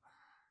another,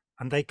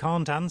 and they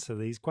can't answer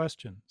these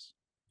questions.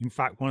 In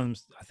fact, one of them,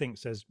 I think,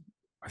 says,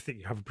 "I think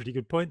you have a pretty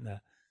good point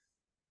there."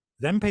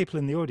 Then people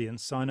in the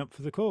audience sign up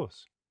for the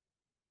course.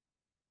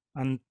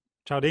 And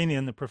Cialdini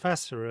and the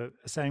professor are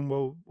saying,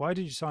 "Well, why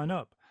did you sign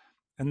up?"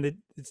 And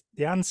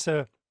the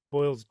answer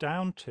boils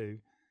down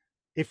to,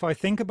 if I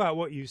think about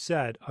what you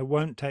said, I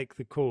won't take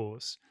the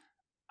course.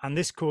 And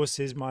this course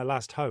is my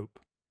last hope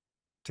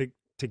to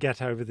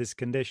get over this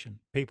condition.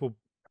 People,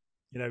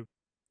 their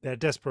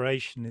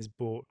desperation is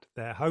bought,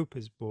 their hope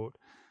is bought.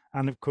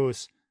 And of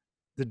course,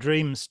 the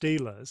dream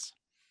stealers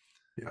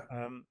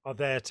are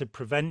there to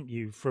prevent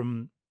you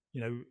from,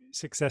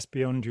 success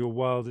beyond your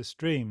wildest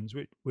dreams,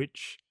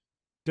 which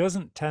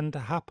doesn't tend to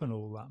happen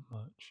all that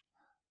much.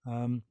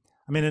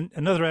 I mean,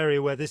 another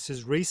area where this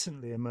has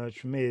recently emerged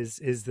for me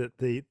is that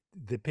the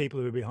people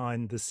who are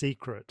behind The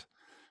Secret,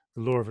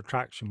 the law of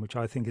attraction, which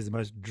I think is the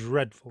most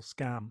dreadful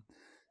scam.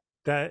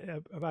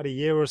 About a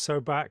year or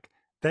so back,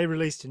 they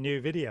released a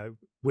new video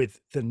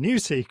with the new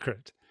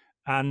secret,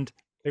 and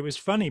it was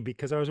funny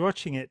because I was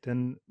watching it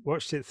and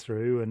watched it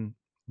through and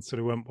sort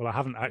of went, well, I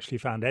haven't actually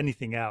found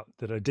anything out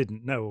that I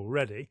didn't know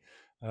already.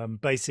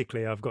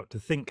 Basically, I've got to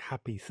think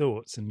happy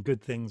thoughts and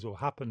good things will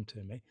happen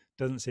to me.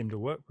 Doesn't seem to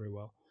work very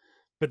well.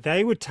 But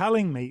they were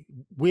telling me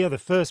we are the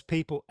first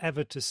people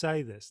ever to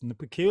say this. And the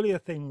peculiar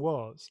thing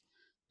was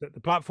that the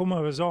platform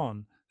I was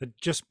on had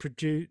just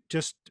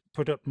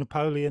put up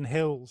Napoleon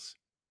Hill's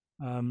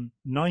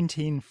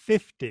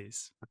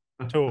 1950s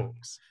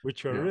talks,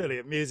 which were really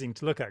amusing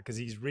to look at because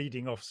he's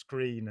reading off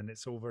screen and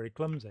it's all very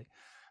clumsy.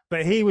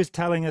 But he was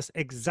telling us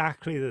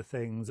exactly the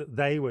things that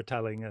they were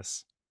telling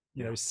us,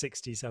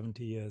 60,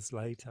 70 years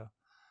later.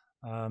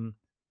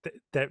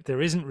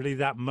 There isn't really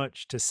that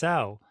much to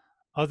sell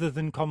other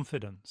than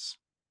confidence,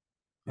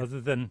 other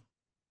than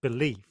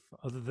belief,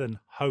 other than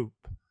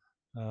hope.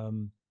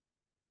 And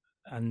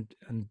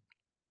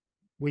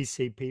we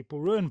see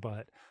people ruined by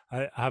it.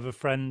 I have a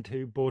friend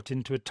who bought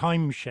into a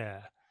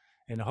timeshare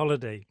in a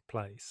holiday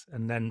place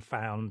and then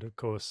found, of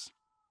course,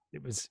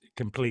 it was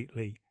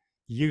completely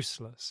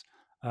useless.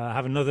 I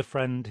have another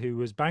friend who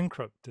was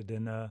bankrupted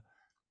in a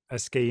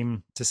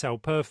scheme to sell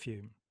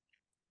perfume.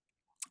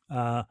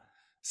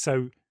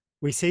 So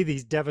we see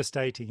these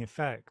devastating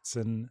effects,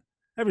 and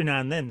every now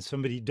and then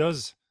somebody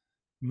does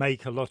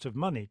make a lot of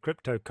money.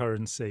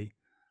 Cryptocurrency.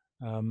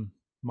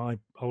 My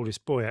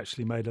oldest boy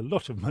actually made a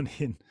lot of money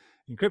in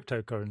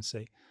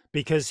cryptocurrency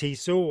because he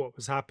saw what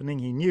was happening.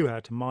 He knew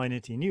how to mine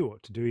it. He knew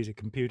what to do. He's a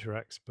computer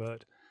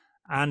expert,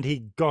 and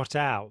he got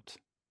out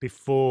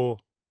before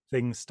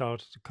things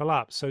started to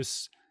collapse. So,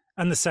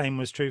 and the same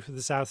was true for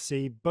the South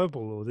Sea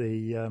bubble or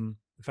the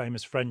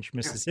famous French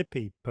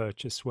Mississippi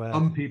purchase, where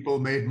some people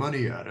made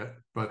money at it,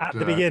 but at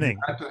the beginning,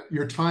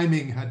 your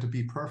timing had to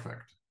be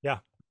perfect. Yeah,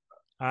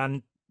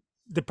 and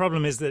the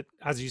problem is that,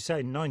 as you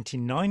say,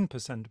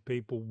 99% of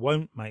people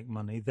won't make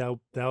money.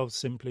 They'll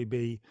simply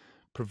be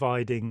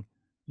providing,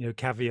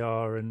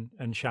 caviar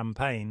and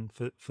champagne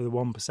for the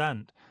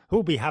 1%,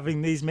 who'll be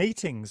having these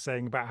meetings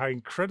saying about how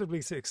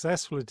incredibly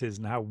successful it is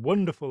and how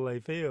wonderful they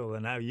feel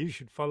and how you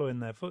should follow in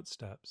their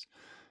footsteps.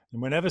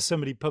 And whenever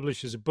somebody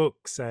publishes a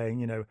book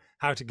saying,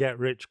 how to get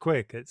rich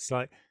quick, it's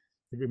like,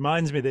 it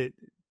reminds me that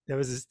there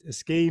was a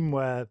scheme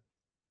where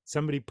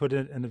somebody put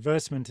an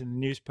advertisement in the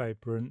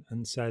newspaper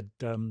and said,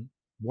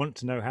 want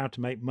to know how to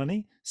make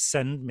money?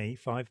 Send me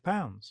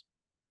 £5.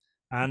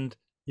 And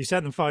you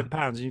sent them £5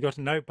 and you got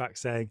a note back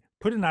saying,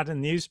 put an ad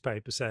in the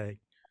newspaper saying,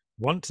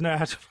 want to know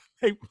how to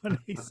make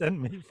money?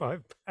 Send me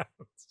 £5.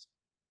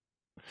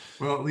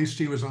 Well, at least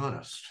he was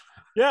honest.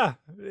 Yeah,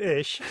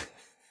 ish.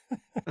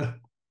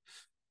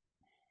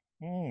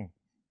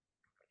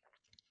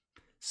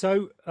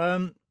 So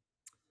I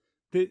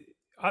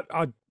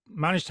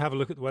managed to have a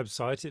look at the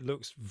website. It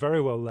looks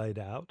very well laid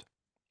out.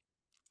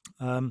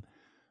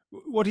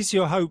 What is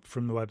your hope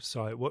from the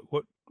website?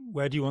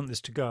 Where do you want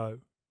this to go?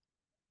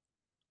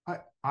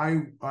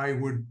 I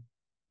would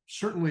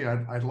certainly,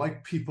 I'd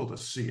like people to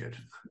see it.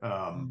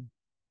 And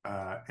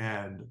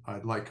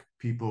I'd like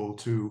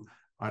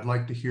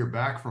to hear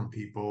back from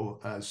people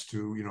as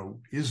to,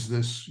 is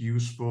this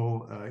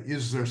useful?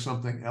 Is there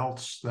something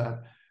else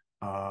that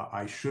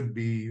I should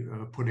be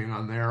putting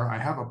on there? I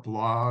have a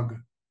blog.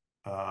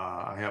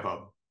 I have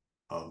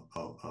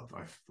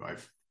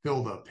I've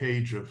filled a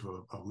page of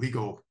a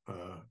legal,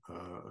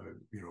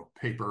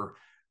 paper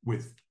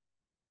with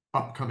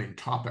upcoming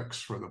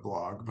topics for the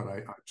blog, but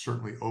I'm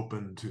certainly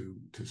open to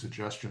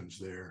suggestions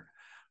there.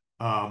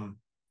 So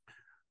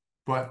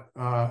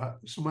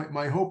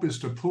my hope is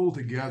to pull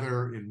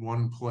together in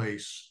one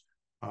place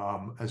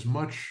as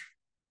much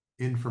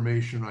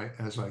information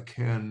as I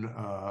can,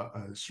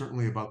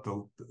 certainly about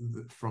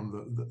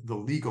from the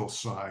legal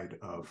side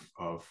of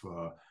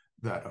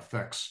that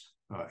affects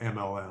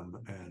MLM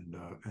and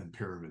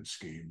pyramid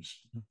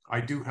schemes.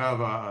 I do have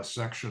a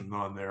section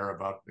on there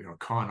about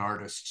con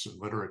artists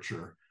and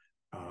literature,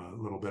 a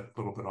little bit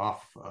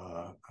off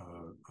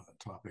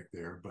topic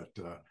there, but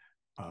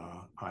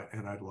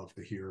I'd love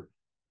to hear.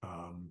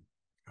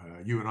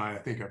 You and I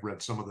think I've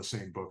read some of the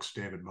same books.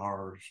 David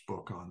Marr's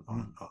book on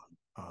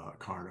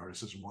con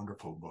artists is a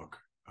wonderful book.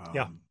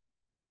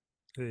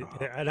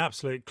 An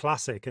absolute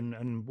classic,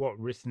 and what,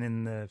 written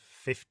in the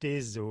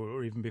 50s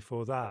or even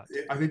before that?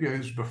 I think it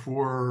was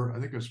before. I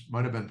think it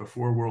might have been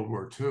before World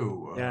War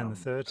II. Yeah, in the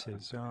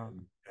 30s.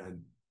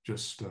 And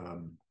just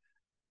and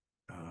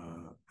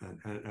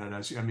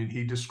as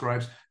he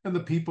describes, and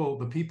the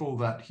people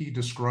that he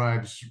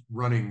describes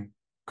running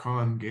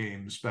con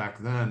games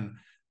back then,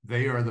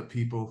 they are the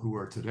people who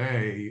are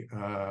today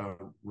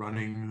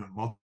running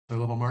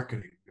multi-level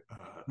marketing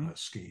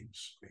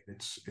schemes.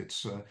 It's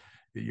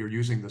you're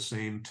using the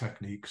same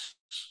techniques,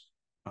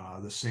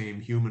 the same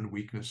human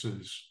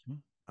weaknesses,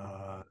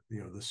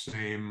 the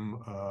same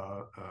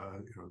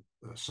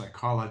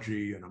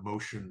psychology and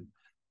emotion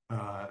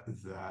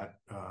that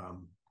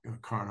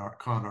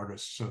con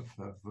artists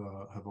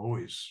have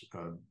always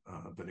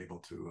been able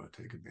to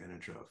take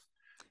advantage of.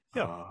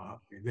 Yeah.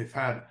 They've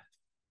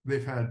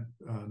had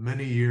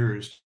many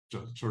years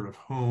to sort of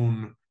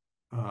hone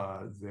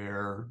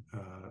their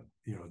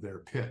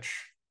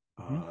pitch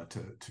Mm.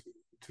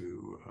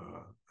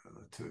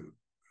 to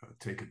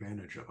take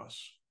advantage of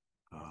us.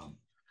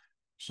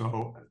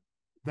 So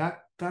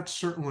that's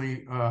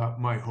certainly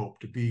my hope,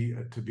 to be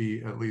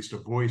at least a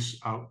voice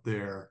out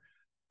there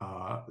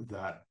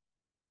that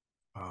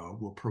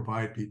will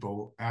provide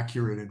people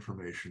accurate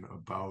information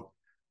about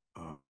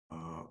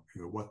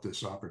what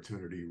this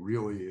opportunity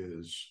really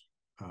is,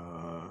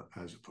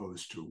 as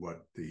opposed to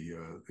what the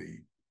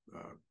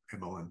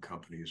MLM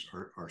companies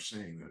are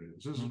saying that it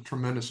is. There's a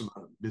tremendous amount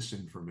of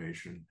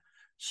misinformation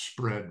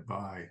spread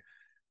by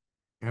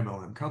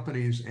MLM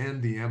companies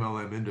and the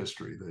MLM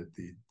industry,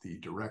 the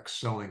Direct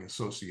Selling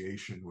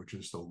Association, which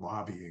is the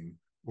lobbying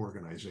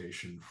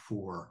organization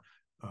for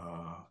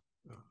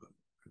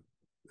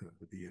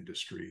the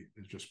industry.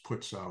 It just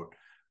puts out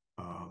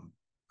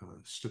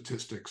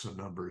statistics and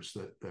numbers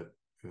that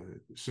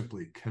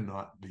simply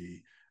cannot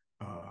be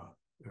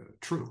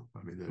true.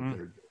 I mean,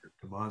 they're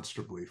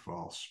demonstrably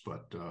false,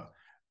 but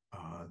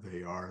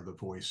they are the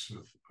voice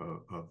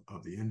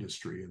of the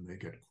industry, and they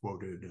get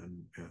quoted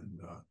and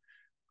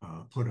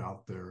put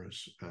out there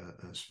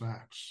as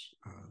facts.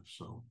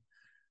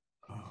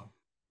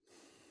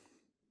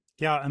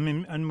 Yeah, I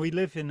mean, and we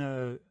live in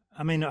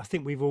I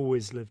think we've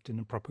always lived in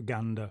a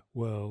propaganda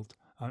world.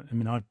 I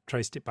mean, I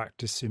traced it back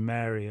to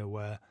Sumeria,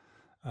 where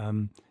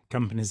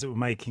companies that were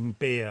making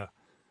beer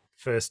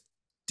first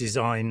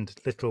designed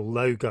little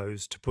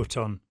logos to put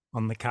on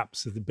the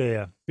caps of the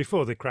beer,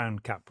 before the crown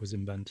cap was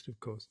invented, of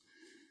course.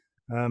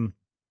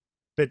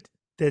 But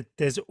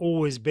there's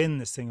always been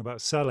this thing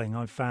about selling.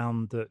 I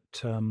found that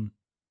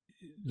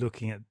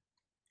looking at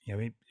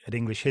at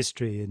English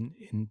history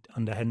in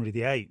under Henry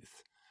VIII,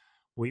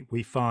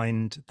 we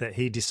find that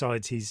he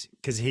decides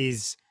because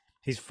his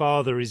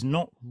father is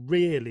not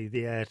really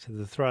the heir to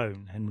the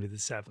throne, Henry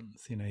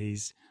VII.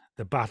 He's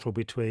the battle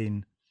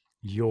between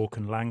York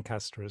and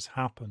Lancaster has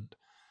happened,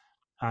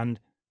 and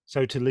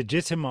so to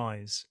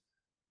legitimize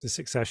the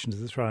succession to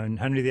the throne,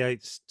 Henry VIII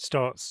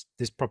starts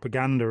this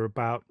propaganda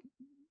about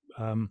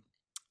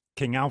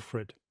King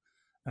Alfred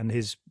and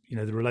his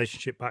the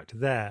relationship back to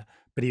there.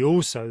 But he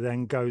also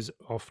then goes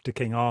off to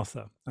King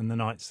Arthur and the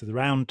Knights of the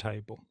Round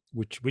Table,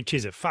 which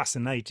is a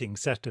fascinating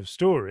set of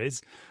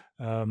stories.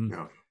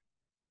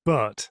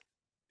 But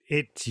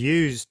it's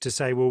used to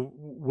say, well,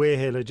 we're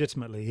here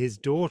legitimately. His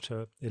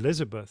daughter,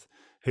 Elizabeth,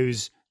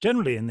 who's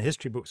generally in the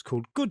history books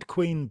called Good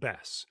Queen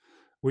Bess,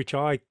 which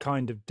I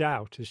kind of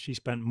doubt, as she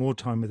spent more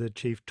time with her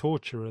chief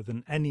torturer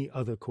than any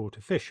other court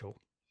official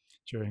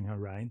during her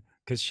reign,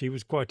 because she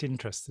was quite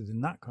interested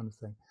in that kind of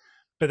thing.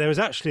 But there was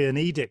actually an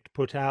edict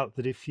put out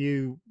that if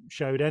you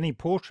showed any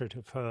portrait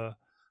of her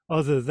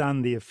other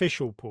than the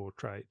official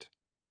portrait,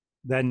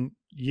 then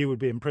you would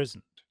be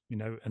imprisoned,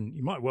 and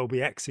you might well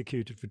be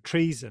executed for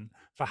treason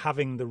for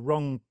having the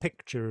wrong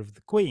picture of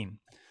the Queen.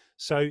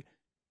 So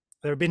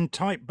there have been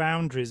tight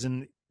boundaries,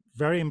 and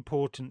very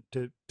important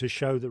to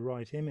show the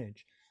right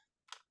image.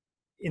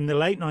 In the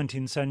late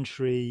 19th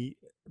century,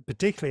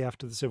 particularly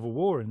after the Civil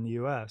War in the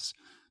US,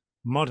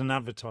 modern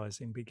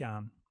advertising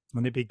began.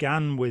 And it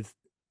began with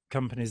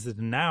companies that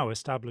are now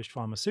established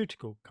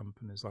pharmaceutical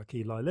companies, like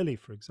Eli Lilly,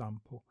 for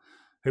example,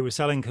 who were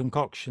selling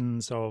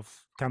concoctions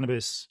of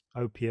cannabis,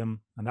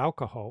 opium, and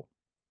alcohol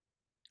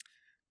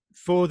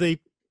for the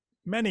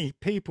many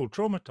people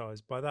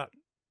traumatized by that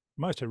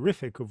most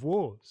horrific of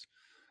wars.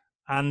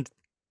 And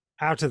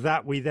out of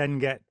that, we then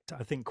get,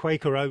 I think,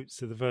 Quaker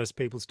Oats are the first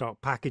people to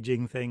start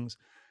packaging things.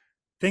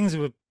 Things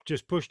were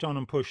just pushed on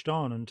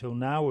until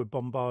now we're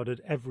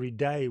bombarded every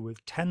day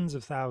with tens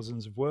of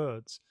thousands of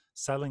words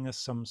selling us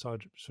some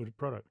sort of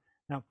product.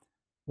 Now,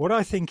 what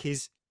I think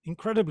is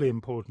incredibly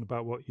important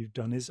about what you've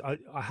done is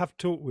I have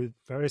talked with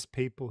various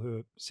people who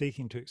are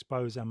seeking to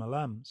expose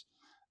MLMs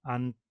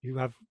and who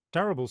have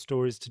terrible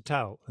stories to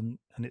tell. And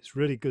it's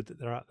really good that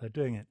they're out there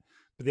doing it.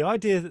 But the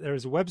idea that there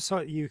is a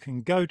website you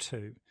can go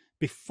to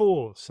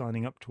before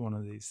signing up to one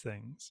of these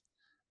things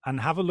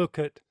and have a look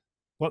at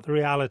what the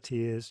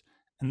reality is,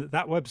 and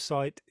that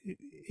website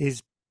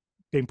is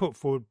being put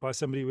forward by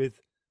somebody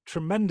with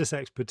tremendous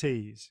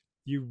expertise.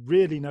 You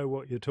really know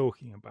what you're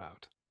talking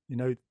about.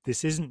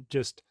 This isn't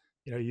just,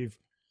 you've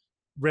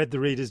read the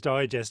Reader's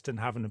Digest and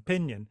have an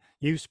opinion.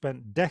 You've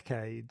spent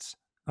decades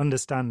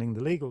understanding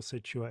the legal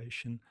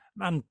situation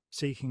and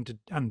seeking to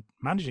and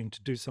managing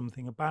to do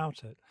something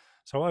about it.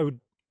 So I would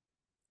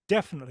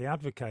definitely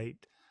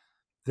advocate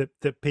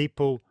that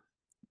people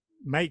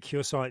make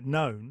your site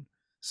known,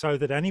 so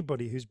that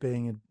anybody who's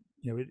being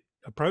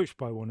approached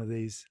by one of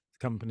these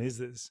companies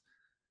that's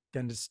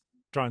going to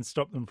try and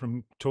stop them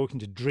from talking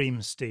to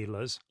dream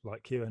stealers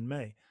like you and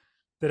me,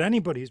 that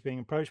anybody who's being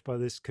approached by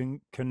this can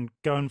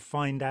go and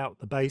find out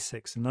the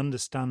basics and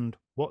understand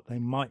what they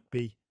might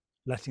be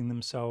letting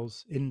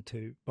themselves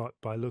into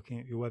by looking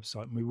at your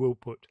website. And we will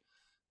put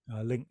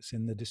links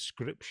in the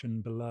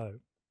description below.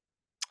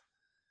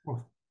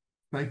 Well,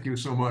 thank you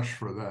so much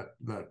for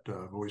that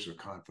voice of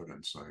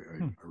confidence. I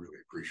really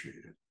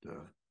appreciate it.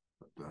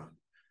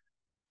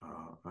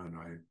 And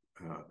I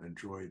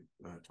enjoyed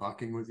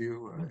talking with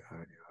you.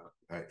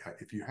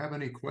 If you have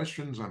any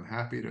questions, I'm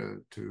happy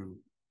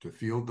to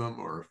field them,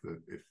 or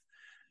if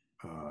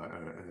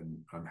and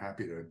I'm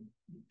happy to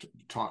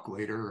talk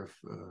later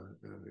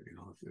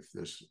if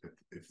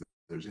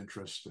there's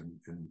interest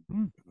in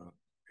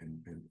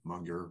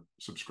among your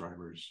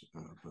subscribers.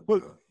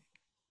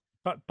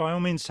 But by all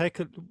means,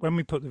 when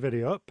we put the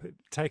video up,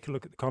 take a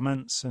look at the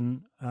comments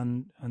and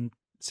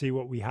see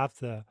what we have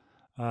there.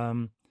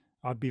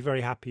 I'd be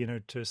very happy,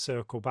 to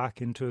circle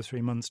back in 2 or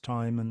 3 months'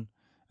 time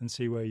and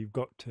see where you've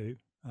got to,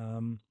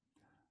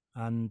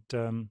 and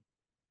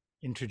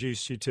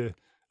introduce you to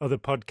other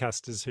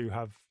podcasters who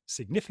have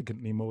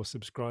significantly more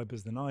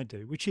subscribers than I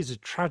do, which is a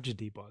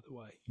tragedy, by the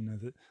way.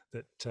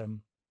 That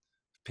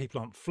people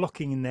aren't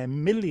flocking in their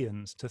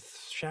millions to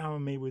shower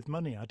me with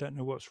money. I don't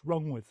know what's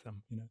wrong with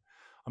them.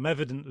 I'm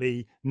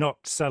evidently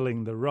not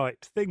selling the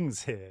right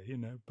things here,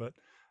 but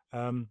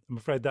I'm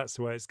afraid that's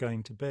the way it's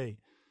going to be.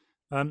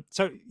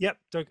 So, yep,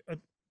 Doug, a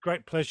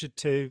great pleasure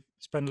to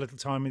spend a little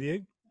time with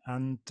you,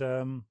 and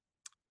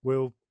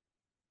we'll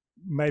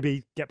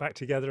maybe get back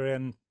together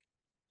in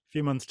a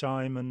few months'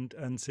 time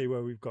and see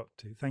where we've got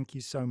to. Thank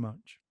you so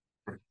much.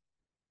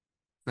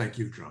 Thank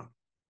you, John.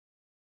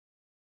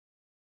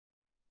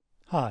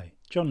 Hi,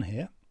 John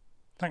here.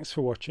 Thanks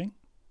for watching.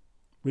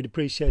 We'd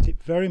appreciate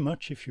it very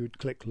much if you would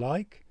click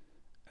like,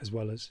 as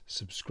well as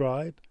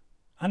subscribe,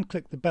 and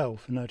click the bell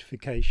for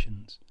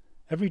notifications.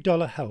 Every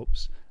dollar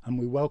helps, and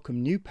we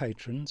welcome new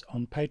patrons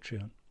on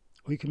Patreon,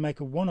 or you can make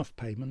a one-off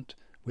payment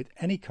with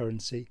any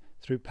currency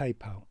through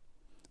PayPal.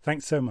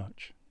 Thanks so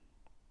much.